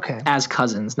downtime as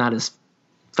cousins, not as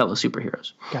fellow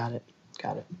superheroes. Got it.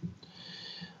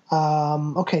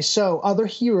 Okay, so other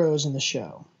heroes in the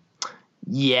show.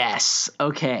 Yes.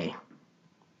 Okay.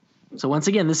 So once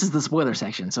again, this is the spoiler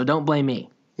section, so don't blame me.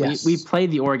 Yes. We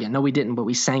played the organ. No, we didn't, but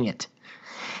we sang it.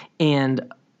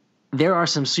 And there are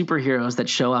some superheroes that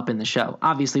show up in the show.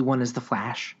 Obviously, one is the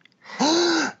Flash.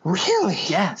 Really?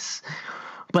 Yes.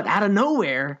 But out of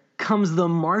nowhere comes the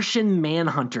Martian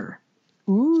Manhunter.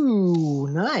 Ooh,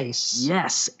 nice.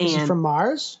 Yes. Is he from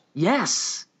Mars?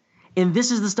 Yes. And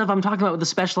this is the stuff I'm talking about with the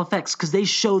special effects, because they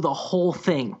show the whole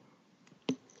thing.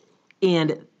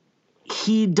 And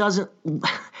he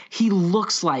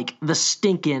looks like the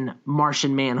stinking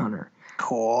Martian Manhunter.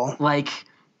 Cool. Like,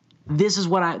 this is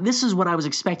what I was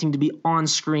expecting to be on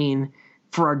screen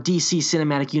for our DC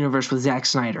Cinematic Universe with Zack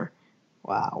Snyder.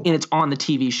 Wow. And it's on the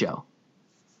TV show.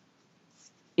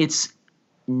 It's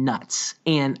nuts.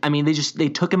 And I mean, they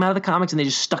took him out of the comics and they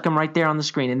just stuck him right there on the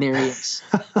screen, and there he is.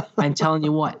 I'm telling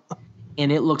you what.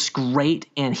 And it looks great,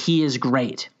 and he is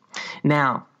great.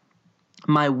 Now,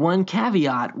 my one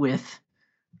caveat with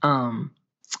the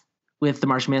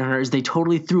Martian Manhunter is they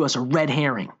totally threw us a red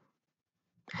herring.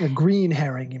 A green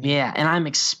herring, you mean? Yeah, and I'm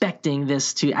expecting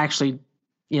this to actually,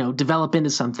 develop into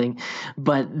something.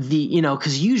 But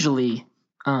because usually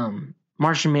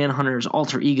Martian Manhunter's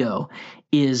alter ego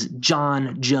is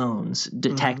John Jones,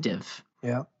 detective. Mm-hmm.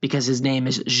 Yeah. Because his name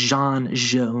is Jean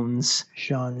Jones.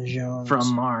 Jean Jones.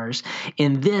 From Mars.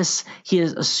 In this, he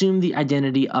has assumed the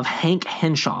identity of Hank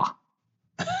Henshaw.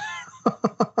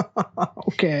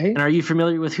 Okay. And are you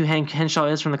familiar with who Hank Henshaw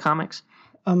is from the comics?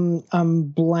 I'm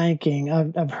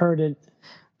blanking. I've heard it.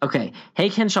 Okay.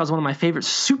 Hank Henshaw is one of my favorite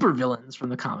supervillains from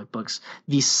the comic books,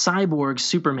 the cyborg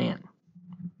Superman.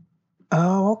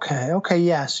 Oh, okay. Okay,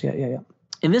 yes. Yeah.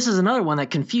 And this is another one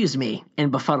that confused me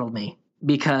and befuddled me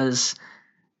because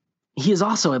he is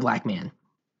also a black man.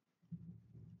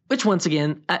 Which, once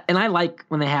again, and I like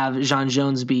when they have Jean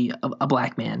Jones be a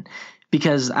black man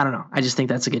because, I don't know, I just think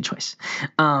that's a good choice.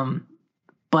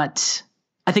 But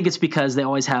I think it's because they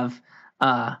always have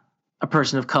a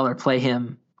person of color play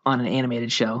him on an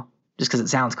animated show just because it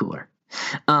sounds cooler.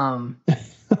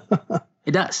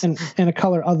 It does. And a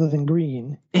color other than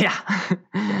green. Yeah.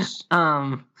 Yes.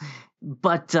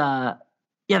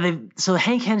 So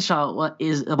Hank Henshaw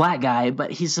is a black guy,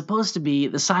 but he's supposed to be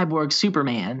the cyborg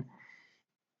Superman,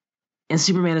 and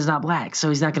Superman is not black, so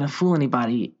he's not going to fool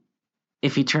anybody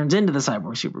if he turns into the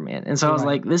cyborg Superman. And so I was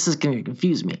like, this is going to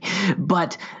confuse me.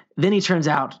 But then he turns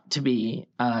out to be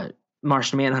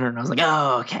Martian Manhunter, and I was like,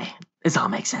 oh, okay. This all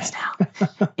makes sense now.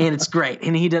 And it's great.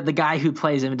 And the guy who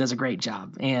plays him does a great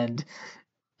job. And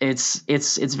it's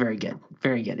very good.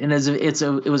 Very good. And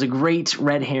it was a great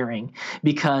red herring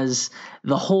because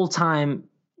the whole time,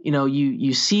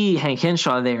 you see Hank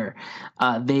Henshaw there,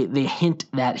 they hint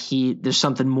that there's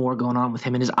something more going on with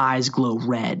him, and his eyes glow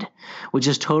red, which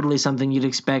is totally something you'd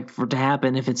expect for it to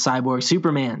happen if it's cyborg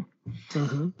Superman.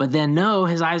 Mm-hmm. But then no,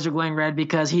 his eyes are glowing red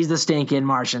because he's the stinking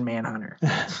Martian Manhunter.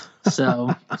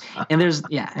 So, and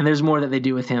there's more that they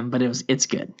do with him, but it's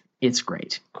good. It's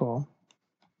great. Cool.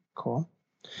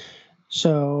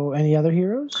 So, any other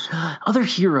heroes? Other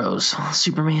heroes: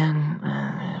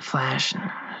 Superman, Flash,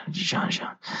 John.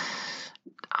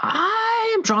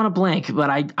 I am drawing a blank, but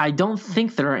I don't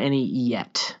think there are any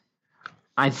yet.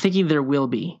 I'm thinking there will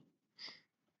be.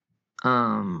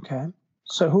 Okay.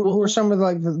 So who are some of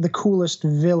the coolest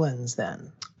villains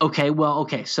then?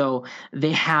 Okay. So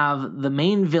they have the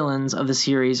main villains of the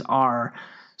series are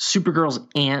Supergirl's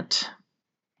aunt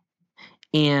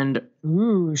and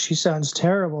ooh, she sounds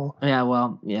terrible. Yeah,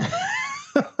 well, yeah.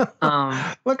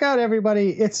 Look out, everybody!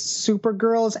 It's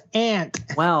Supergirl's aunt.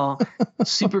 Well,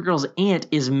 Supergirl's aunt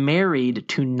is married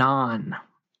to Non.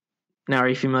 Now, are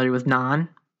you familiar with Non?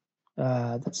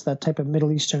 That's that type of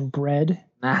Middle Eastern bread.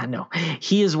 No.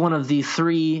 He is one of the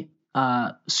 3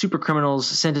 super criminals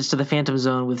sentenced to the Phantom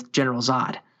Zone with General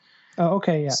Zod. Oh,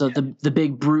 okay, yeah. So the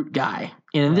big brute guy.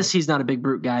 And in this, he's not a big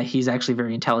brute guy. He's actually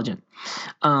very intelligent.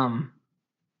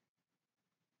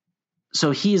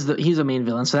 So he's a main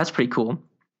villain. So that's pretty cool.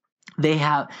 They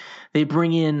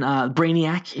bring in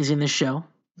Brainiac is in this show.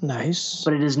 Nice.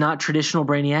 But it is not traditional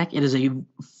Brainiac. It is a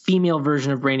female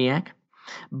version of Brainiac.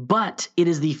 But it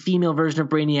is the female version of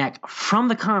Brainiac from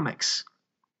the comics.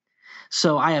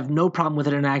 So I have no problem with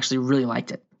it, and I actually really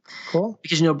liked it. Cool.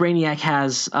 Because Brainiac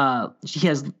has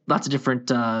lots of different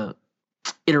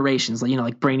iterations,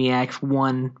 like Brainiac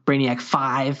 1, Brainiac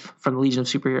 5 from the Legion of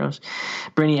Superheroes,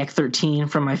 Brainiac 13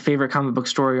 from my favorite comic book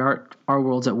story, Our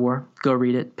Worlds at War. Go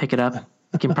read it, pick it up.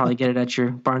 You can probably get it at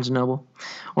your Barnes & Noble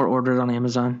or order it on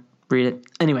Amazon. Read it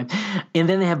anyway. And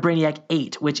then they have Brainiac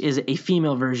 8, which is a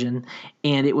female version,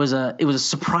 and it was a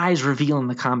surprise reveal in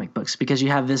the comic books because you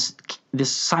have this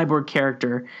cyborg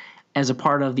character as a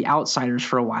part of the Outsiders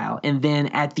for a while, and then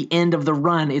at the end of the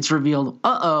run, it's revealed,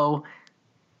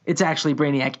 it's actually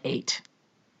Brainiac 8,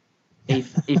 a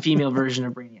female version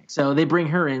of Brainiac. So they bring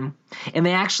her in, and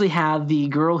they actually have the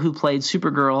girl who played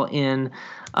Supergirl in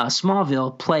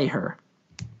Smallville play her.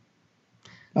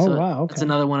 Oh, So wow. Okay. it's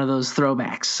another one of those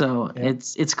throwbacks. So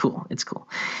it's cool. It's cool.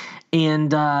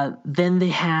 And then they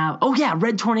have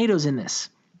Red Tornado's in this.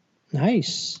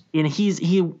 Nice. And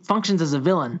he functions as a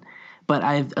villain, but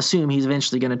I assume he's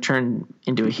eventually going to turn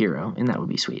into a hero, and that would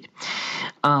be sweet.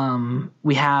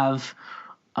 We have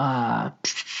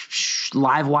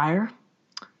Livewire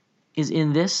is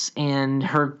in this, and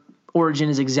her origin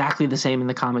is exactly the same in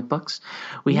the comic books.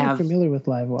 I'm not familiar with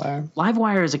Livewire.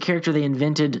 Livewire is a character they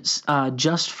invented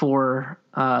just for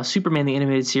Superman the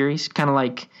Animated Series, kind of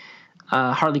like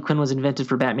Harley Quinn was invented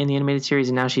for Batman the Animated Series,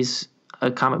 and now she's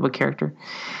a comic book character.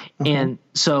 Okay. And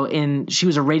so she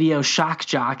was a radio shock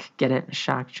jock. Get it?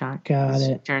 Shock jock. Got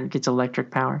it. Gets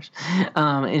electric powers.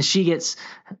 And she gets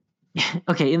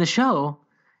in the show,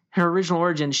 her original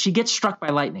origin, she gets struck by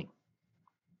lightning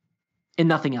and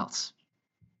nothing else.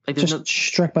 Like there's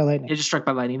struck by lightning. Yeah, just struck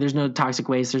by lightning. There's no toxic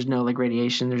waste. There's no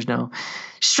radiation. She's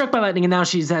struck by lightning, and now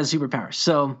she has superpowers.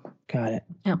 So got it.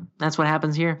 Yeah, that's what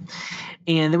happens here.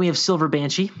 And then we have Silver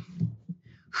Banshee,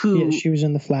 who she was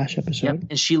in the Flash episode. Yep,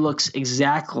 and she looks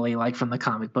exactly like from the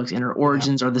comic books, and her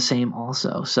origins are the same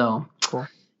also. So cool.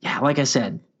 Yeah, like I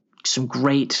said, some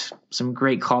great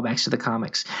callbacks to the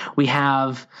comics. We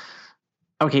have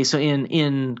so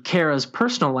in Kara's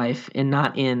personal life and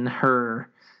not in her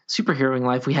superheroing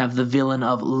life, we have the villain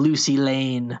of Lucy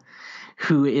Lane,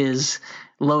 who is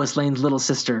Lois Lane's little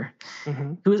sister,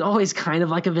 who is always kind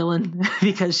of like a villain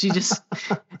because she just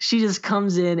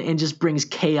comes in and just brings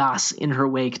chaos in her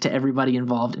wake to everybody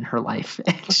involved in her life.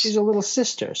 She's a little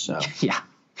sister, so yeah.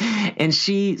 And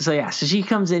she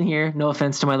comes in here. No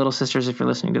offense to my little sisters if you're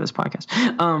listening to this podcast.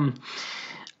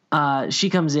 She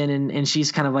comes in and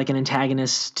she's kind of like an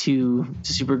antagonist to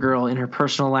Supergirl in her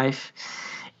personal life.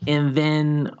 And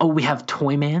then, we have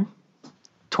Toyman.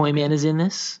 Toyman is in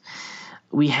this.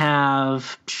 We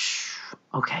have,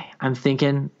 I'm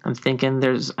thinking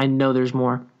I know there's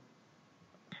more.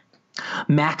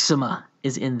 Maxima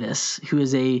is in this, who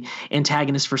is a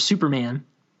antagonist for Superman.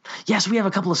 Yes, we have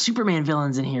a couple of Superman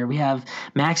villains in here. We have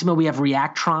Maxima. We have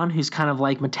Reactron, who's kind of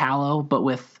like Metallo, but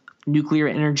with nuclear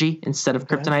energy instead of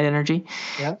kryptonite energy.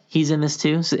 Yeah. He's in this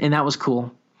too. So, and that was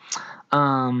cool.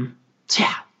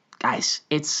 Guys,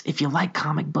 if you like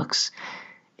comic books,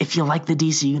 if you like the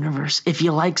DC universe, if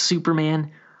you like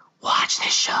Superman, watch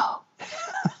this show.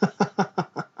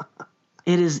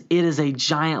 It is a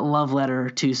giant love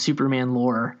letter to Superman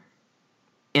lore,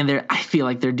 and I feel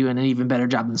like they're doing an even better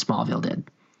job than Smallville did.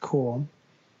 Cool.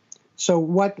 So,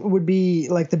 what would be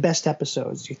like the best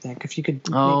episodes? Do you think, if you could?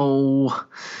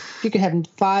 If you could have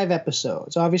 5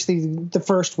 episodes. Obviously, the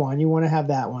first one you want to have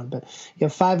that one, but you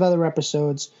have 5 other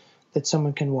episodes that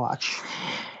someone can watch.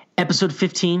 Episode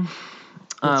 15,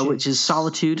 which is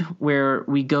Solitude, where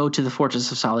we go to the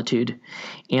Fortress of Solitude,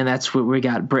 and that's what we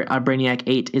got. Brainiac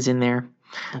 8 is in there.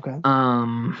 Okay.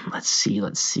 Let's see.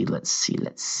 I'm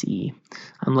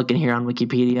looking here on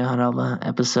Wikipedia on all the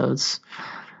episodes.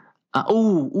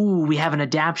 We have an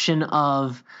adaptation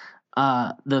of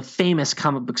the famous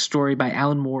comic book story by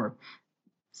Alan Moore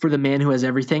for The Man Who Has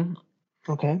Everything.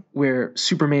 Okay. Where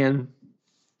Superman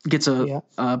gets a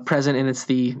present, and it's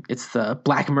the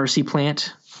Black Mercy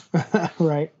plant.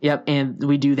 Right. Yep, and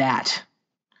we do that.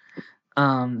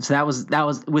 So that was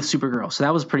with Supergirl. So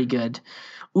that was pretty good.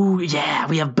 Ooh, yeah,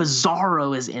 we have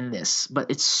Bizarro is in this,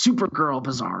 but it's Supergirl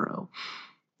Bizarro.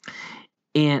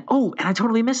 And I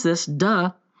totally missed this.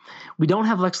 Duh. We don't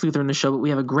have Lex Luthor in the show, but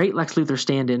we have a great Lex Luthor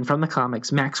stand-in from the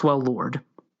comics, Maxwell Lord.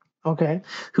 Okay.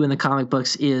 Who in the comic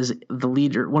books is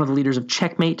one of the leaders of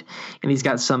Checkmate, and he's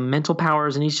got some mental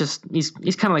powers, and he's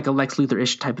kind of like a Lex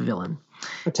Luthor-ish type of villain.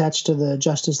 Attached to the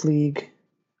Justice League.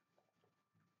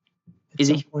 Is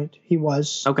he? Point. He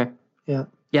was. Okay. Yeah.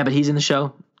 Yeah, but he's in the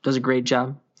show. Does a great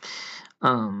job.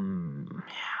 I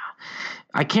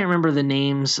can't remember the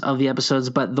names of the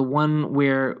episodes, but the one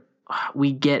where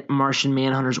we get Martian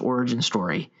Manhunter's origin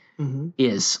story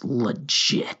is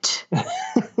legit.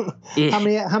 How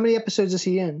many episodes is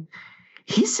he in?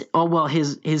 His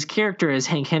character is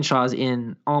Hank Henshaw's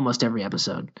in almost every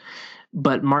episode,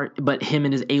 but him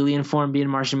in his alien form being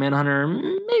Martian Manhunter,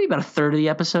 maybe about a third of the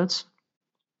episodes.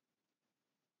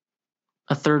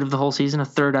 A third of the whole season, a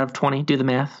third out of 20. Do the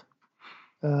math.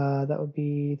 That would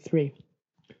be 3.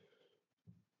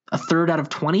 a third out of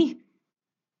 20.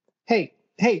 Hey,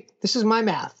 this is my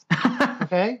math.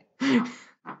 Okay? You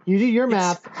do your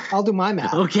math, I'll do my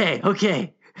math. Okay.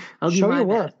 I'll do Show my your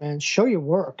math. work, man. Show your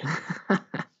work.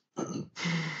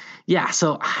 Yeah,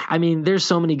 so I mean, there's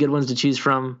so many good ones to choose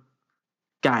from.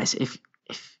 Guys, if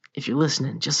you're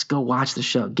listening, just go watch the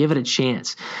show. Give it a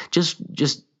chance.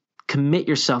 Just commit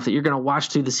yourself that you're going to watch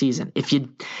through the season. If you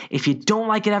don't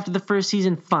like it after the first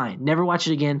season, fine. Never watch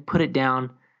it again. Put it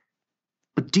down.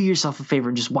 But do yourself a favor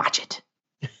and just watch it.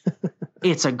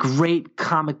 It's a great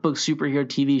comic book superhero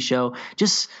TV show.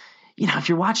 Just, if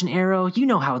you're watching Arrow, you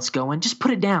know how it's going. Just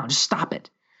put it down. Just stop it.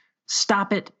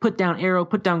 Stop it. Put down Arrow.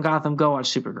 Put down Gotham. Go watch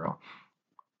Supergirl.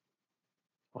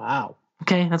 Wow.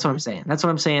 Okay, that's what I'm saying.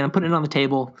 I'm putting it on the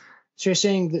table. So you're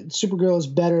saying that Supergirl is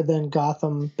better than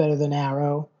Gotham, better than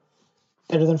Arrow,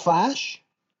 better than Flash?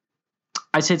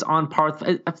 I'd say it's on par.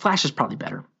 Flash is probably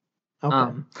better.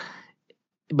 Okay.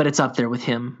 But it's up there with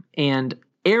him. And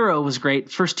Arrow was great.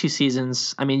 First 2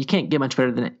 seasons. I mean, you can't get much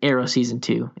better than Arrow season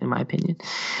 2, in my opinion.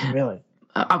 Really?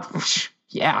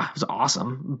 Yeah, it was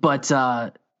awesome. But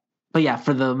yeah,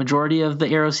 for the majority of the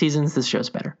Arrow seasons, this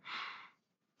show's better.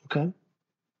 Okay.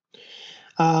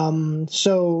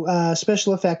 So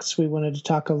special effects, we wanted to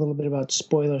talk a little bit about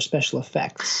spoiler special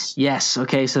effects. Yes.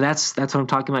 Okay. So that's what I'm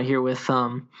talking about here with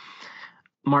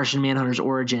Martian Manhunter's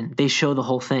origin. They show the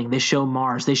whole thing. They show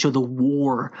Mars. They show the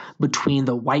war between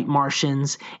the white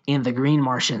Martians and the green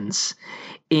Martians.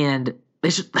 And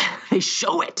they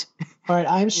show it. All right.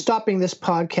 I'm stopping this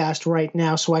podcast right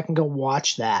now so I can go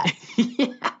watch that.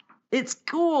 Yeah. It's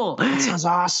cool. That sounds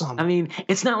awesome. I mean,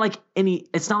 it's not like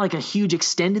a huge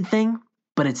extended thing,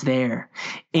 but it's there.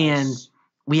 And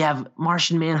we have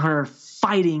Martian Manhunter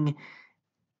fighting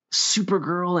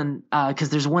Supergirl, and because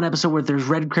there's one episode where there's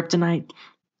red kryptonite,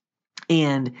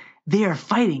 and they are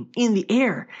fighting in the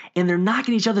air, and they're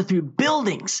knocking each other through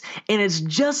buildings, and it's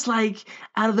just like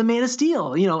out of the Man of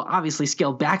Steel. Obviously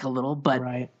scaled back a little, but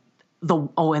right.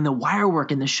 And the wire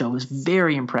work in the show is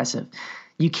very impressive.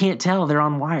 You can't tell they're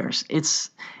on wires.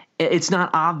 It's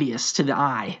not obvious to the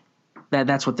eye that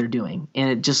that's what they're doing,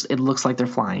 and it looks like they're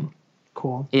flying.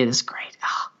 Cool. It is great.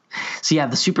 Oh. So yeah,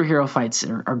 the superhero fights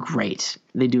are great.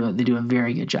 They do a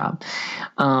very good job.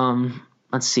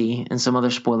 Let's see, and some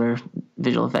other spoiler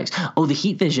visual effects. Oh, the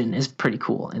heat vision is pretty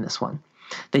cool in this one.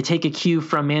 They take a cue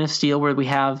from Man of Steel, where we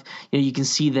have you can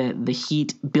see the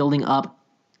heat building up,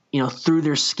 through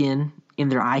their skin in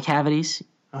their eye cavities.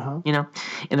 Uh-huh.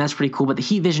 And that's pretty cool. But the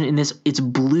heat vision in this, it's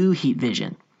blue heat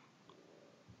vision.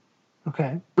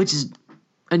 Okay. Which is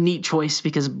a neat choice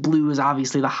because blue is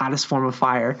obviously the hottest form of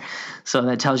fire. So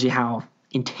that tells you how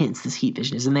intense this heat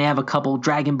vision is. And they have a couple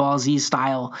Dragon Ball Z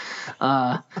style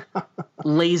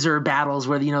laser battles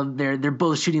where they're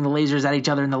both shooting the lasers at each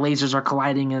other, and the lasers are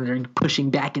colliding and they're pushing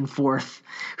back and forth.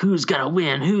 Who's gonna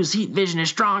win? Whose heat vision is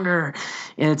stronger?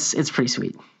 And it's pretty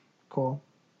sweet. Cool.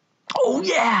 Oh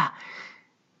yeah.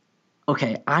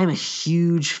 Okay, I'm a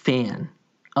huge fan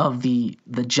of the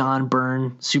John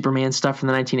Byrne Superman stuff from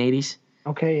the 1980s.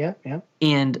 Okay, yeah.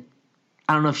 And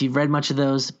I don't know if you've read much of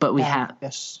those, but we have.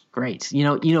 Yes. Great. You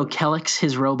know Kellex,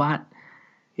 his robot?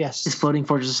 Yes. His floating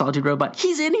Fortress of Solitude robot.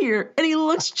 He's in here, and he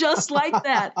looks just like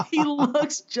that. He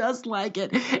looks just like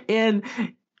it. And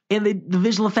the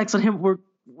visual effects on him were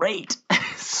great. Cool.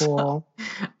 So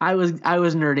I was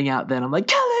nerding out then. I'm like,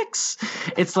 Kellex!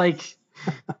 It's like,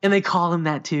 and they call him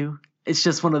that too. It's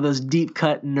just one of those deep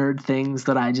cut nerd things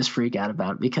that I just freak out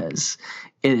about because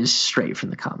it is straight from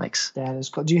the comics. That is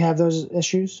cool. Do you have those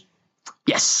issues?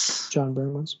 Yes. John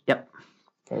Byrne ones? Yep.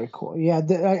 Very cool. Yeah,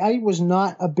 I was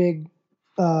not a big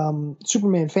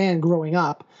Superman fan growing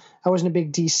up. I wasn't a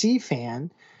big DC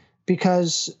fan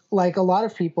because, like a lot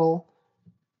of people,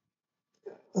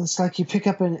 it's like you pick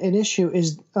up an issue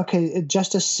is, okay,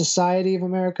 Justice Society of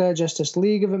America, Justice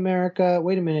League of America.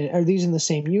 Wait a minute. Are these in the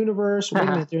same universe? Wait a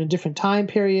minute. They're in different time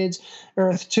periods.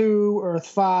 Earth 2, Earth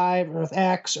 5, Earth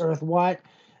X, Earth what?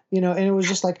 And it was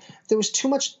just like there was too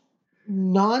much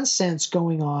nonsense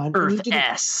going on. Earth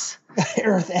S.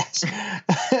 Earth S.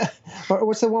 Or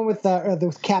what's the one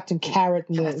with Captain Carrot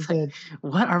and the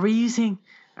what are we using?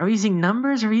 Are we using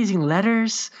numbers? Are we using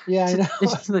letters? Yeah, I know.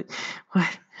 It's just like,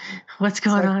 what's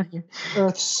going on here?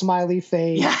 Earth smiley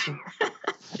face. Yeah.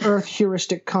 Earth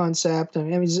heuristic concept. I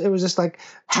mean, it was just like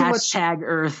too Hashtag much.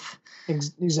 Earth.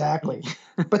 Exactly.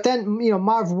 But then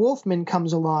Marv Wolfman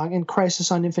comes along in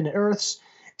Crisis on Infinite Earths.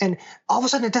 And all of a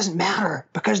sudden it doesn't matter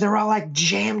because they're all like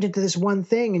jammed into this one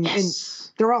thing and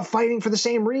they're all fighting for the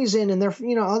same reason. And they're,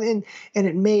 and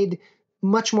it made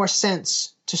much more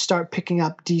sense to start picking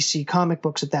up DC comic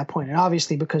books at that point. And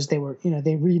obviously because they were,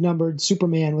 they renumbered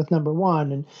Superman with number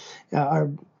 1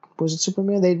 and Was it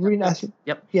Superman? They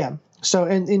Yep. Yeah. So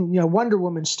and Wonder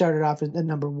Woman started off at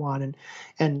number 1,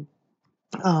 and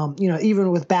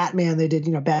even with Batman, they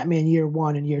did Batman Year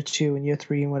 1 and Year 2 and Year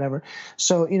 3 and whatever.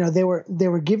 So they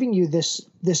were giving you this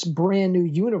brand new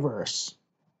universe,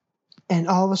 and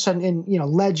all of a sudden, and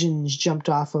Legends jumped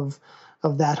off of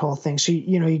that whole thing. So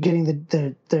you're getting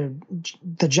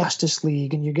the Justice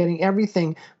League, and you're getting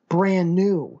everything brand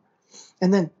new.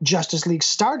 And then Justice League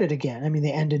started again. I mean,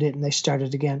 they ended it and they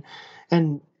started again,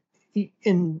 and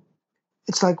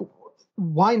it's like,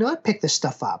 why not pick this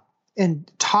stuff up?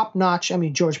 And top notch. I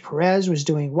mean, George Perez was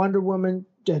doing Wonder Woman.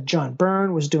 John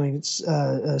Byrne was doing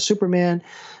Superman.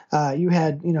 You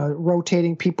had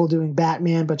rotating people doing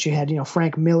Batman, but you had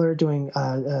Frank Miller doing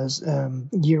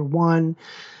Year 1,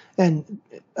 and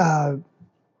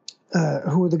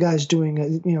who were the guys doing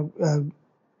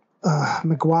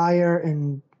McGuire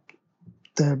and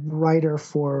the writer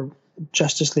for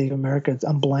Justice League of America.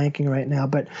 I'm blanking right now,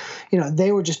 but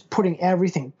they were just putting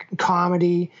everything,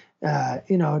 comedy,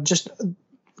 just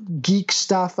geek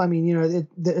stuff. I mean,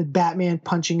 the Batman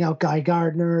punching out Guy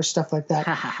Gardner, stuff like that.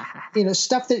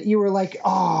 Stuff that you were like,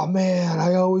 oh man,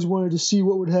 I always wanted to see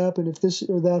what would happen if this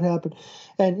or that happened.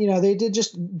 And they did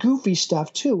just goofy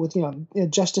stuff too with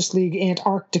Justice League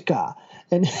Antarctica,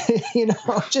 and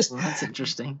just well, that's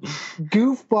interesting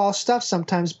goofball stuff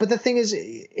sometimes. But the thing is,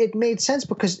 it made sense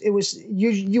because it was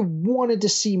you wanted to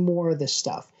see more of this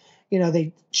stuff.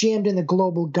 They jammed in the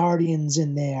Global Guardians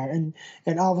in there, and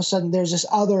all of a sudden there's this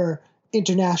other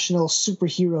international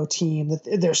superhero team that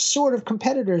they're sort of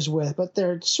competitors with, but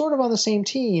they're sort of on the same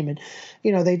team, and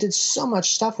they did so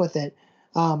much stuff with it.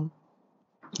 That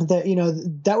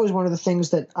was one of the things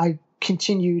that I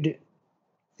continued.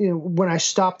 When I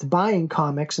stopped buying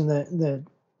comics in the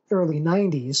early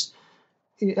 90s,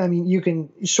 I mean, you can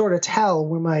sort of tell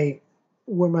what I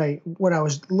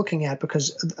was looking at,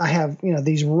 because I have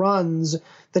these runs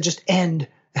that just end,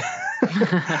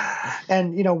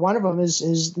 and one of them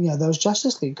is those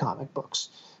Justice League comic books.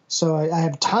 So I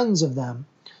have tons of them.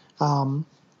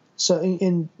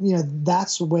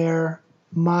 That's where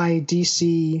my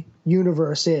DC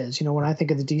universe is. When I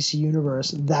think of the DC universe,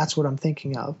 that's what I'm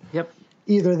thinking of. Yep.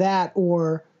 Either that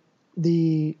or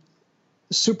the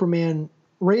Superman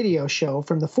radio show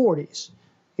from the 40s.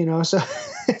 So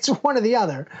it's one or the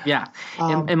other. Yeah.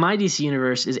 And my DC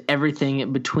universe is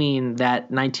everything between that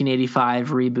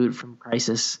 1985 reboot from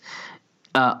Crisis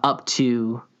up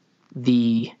to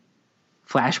the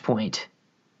Flashpoint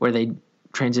where they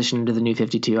transitioned to the New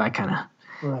 52. I kind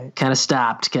of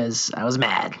stopped because I was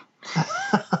mad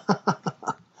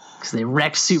because they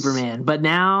wrecked Superman. But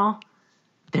now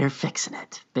they're fixing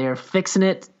it. They're fixing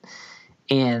it,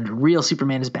 and real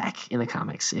Superman is back in the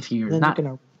comics. If you're not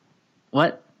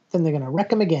what? Then they're going to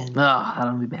wreck him again. Oh, I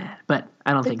don't be mad, but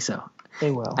I don't think so.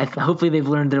 They will. Hopefully they've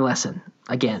learned their lesson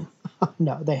again.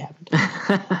 No, they haven't.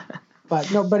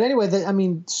 But anyway,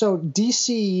 so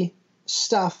DC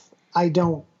stuff I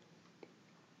don't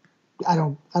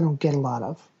get a lot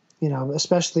of,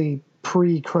 especially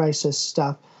pre-Crisis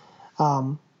stuff.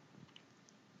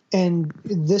 And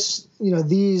this,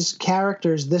 these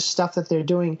characters, this stuff that they're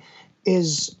doing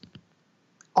is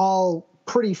all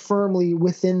pretty firmly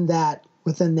within that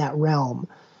realm,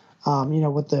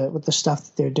 with the stuff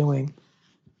that they're doing.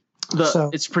 So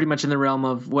it's pretty much in the realm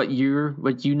of what you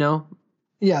know.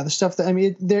 Yeah, the stuff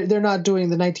that they're not doing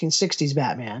the 1960s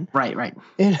Batman. Right.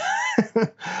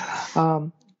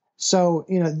 So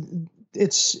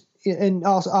it's, and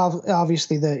also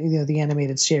obviously the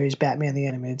animated series, Batman the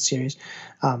animated series,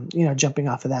 jumping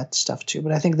off of that stuff too.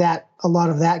 But I think that a lot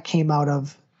of that came out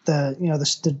of the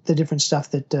different stuff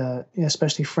that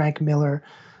especially Frank Miller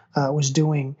was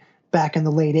doing back in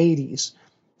the late 80s,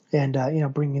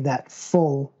 and bringing that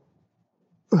full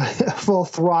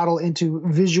throttle into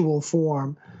visual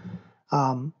form,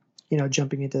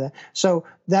 jumping into that. So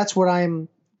that's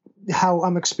how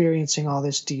I'm experiencing all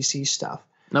this DC stuff.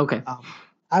 Okay.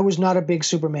 I was not a big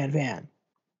Superman fan,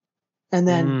 and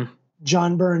then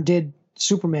John Byrne did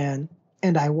Superman,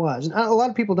 and I was. And a lot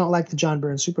of people don't like the John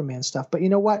Byrne Superman stuff, but you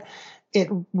know what? It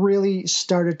really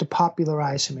started to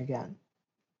popularize him again.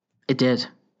 It did.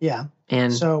 Yeah.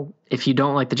 And so, if you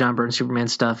don't like the John Byrne Superman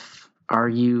stuff, are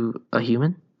you a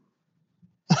human?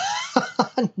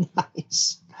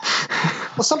 Nice.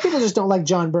 Well, some people just don't like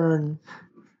John Byrne,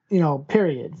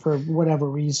 period, for whatever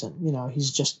reason.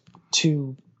 He's just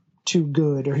too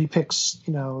good, or he picks,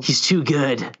 He's too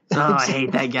good. Oh, I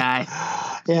hate that guy.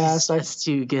 Yeah. That's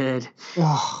too good.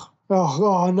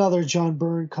 Oh, another John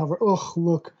Byrne cover. Oh,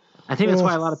 look. I think that's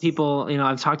why a lot of people,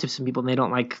 I've talked to some people and they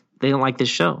don't like this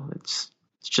show. It's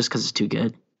just because it's too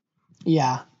good.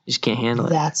 Yeah. You just can't handle it.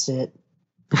 That's it.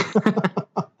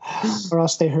 or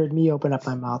else they heard me open up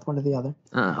my mouth, one or the other.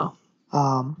 Oh.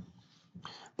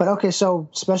 But okay, so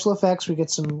special effects, we get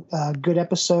some good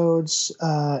episodes,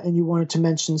 and you wanted to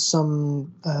mention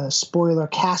some spoiler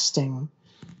casting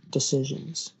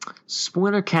decisions.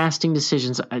 Spoiler casting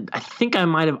decisions. I think I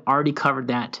might have already covered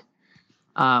that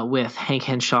with Hank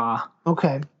Henshaw.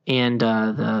 Okay. And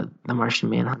the Martian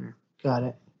Manhunter. Got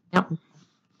it. Yep.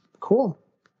 Cool.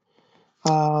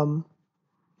 Well,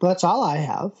 that's all I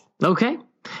have. Okay.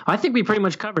 I think we pretty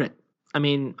much covered it. I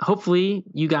mean, hopefully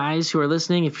you guys who are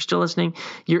listening, if you're still listening,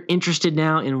 you're interested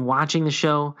now in watching the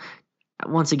show.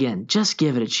 Once again, just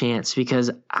give it a chance because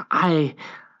I've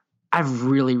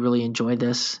really, really enjoyed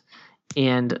this.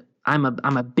 And I'm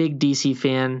a big DC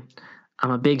fan.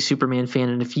 I'm a big Superman fan.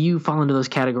 And if you fall into those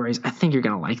categories, I think you're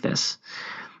going to like this.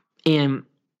 And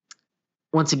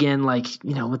once again, like,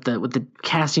 you know, with the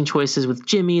casting choices with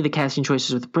Jimmy, the casting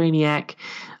choices with Brainiac,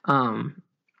 you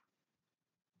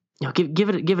know, give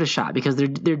it a shot because they're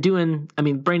doing. I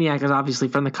mean, Brainiac is obviously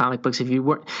from the comic books. If you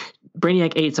weren't,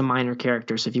 Brainiac 8's a minor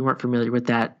character, so if you weren't familiar with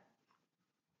that,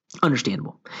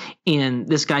 understandable. And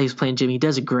this guy who's playing Jimmy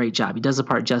does a great job. He does the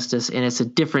part justice, and it's a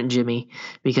different Jimmy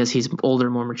because he's older,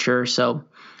 more mature. So,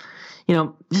 you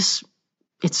know, it's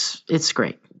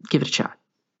great. Give it a shot.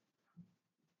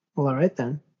 Well, all right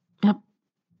then. Yep.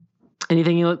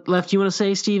 Anything left you want to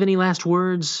say, Steve? Any last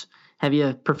words? Have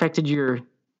you perfected your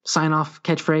sign-off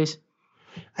catchphrase?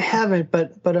 I haven't,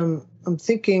 but I'm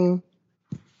thinking,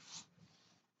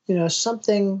 you know,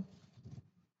 something.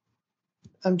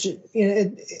 I'm just, you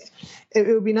know, it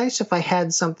would be nice if I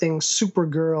had something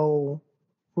Supergirl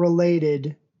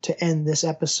related to end this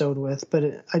episode with,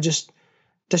 but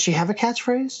does she have a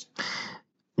catchphrase?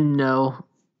 No.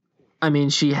 I mean,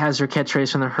 she has her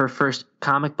catchphrase from her first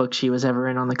comic book she was ever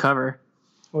in on the cover.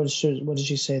 What did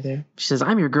she say there? She says,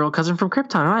 "I'm your girl cousin from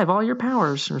Krypton, and I have all your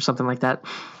powers," or something like that.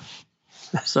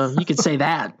 So you could say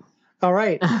that. All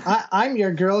right. I'm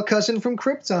your girl cousin from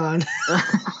Krypton.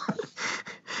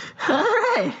 All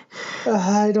right.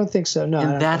 I don't think so. No.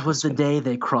 And that was the day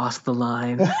they crossed the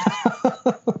line.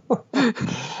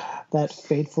 That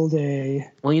fateful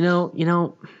day. Well, you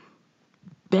know,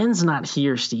 Ben's not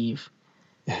here, Steve.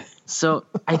 So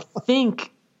I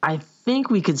think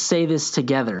we could say this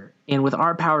together, and with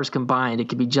our powers combined, it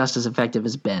could be just as effective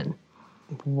as Ben.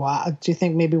 Wow. Do you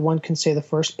think maybe one can say the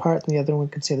first part and the other one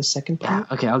can say the second part?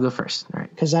 Yeah. Okay, I'll go first. All right.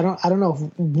 Because I don't know if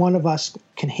one of us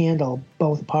can handle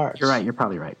both parts. You're right. You're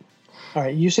probably right. All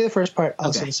right. You say the first part.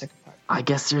 I'll say the second part. I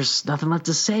guess there's nothing left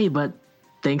to say, but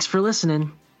thanks for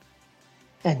listening.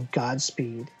 And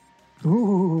Godspeed.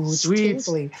 Ooh, it's sweet.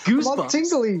 Tingly. Goosebumps.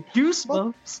 Tingly.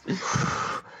 Goosebumps.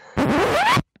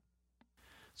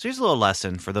 So here's a little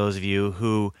lesson for those of you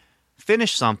who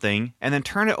finish something and then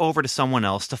turn it over to someone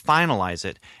else to finalize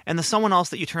it. And the someone else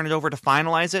that you turn it over to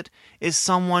finalize it is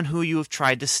someone who you have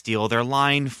tried to steal their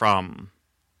line from.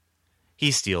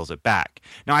 He steals it back.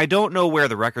 Now, I don't know where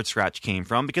the record scratch came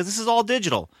from because this is all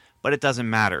digital, but it doesn't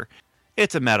matter.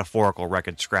 It's a metaphorical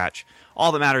record scratch.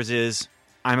 All that matters is,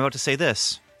 I'm about to say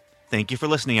this. Thank you for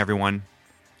listening, everyone,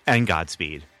 and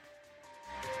Godspeed.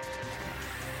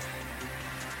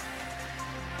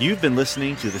 You've been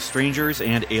listening to the Strangers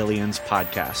and Aliens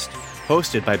podcast,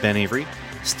 hosted by Ben Avery,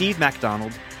 Steve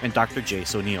MacDonald, and Dr.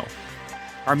 Jace O'Neill.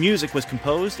 Our music was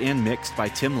composed and mixed by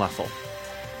Tim Leffel.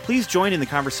 Please join in the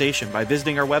conversation by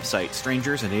visiting our website,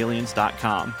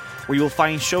 strangersandaliens.com, where you will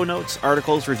find show notes,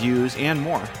 articles, reviews, and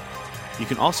more. You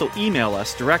can also email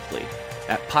us directly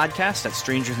at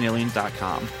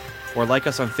podcast@strangersandaliens.com, or like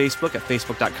us on Facebook at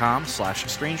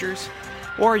facebook.com/strangers,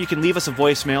 or you can leave us a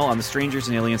voicemail on the Strangers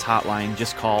and Aliens hotline.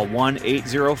 Just call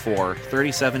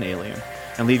 1-804-37-ALIEN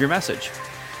and leave your message.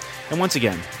 And once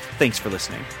again, thanks for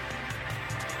listening.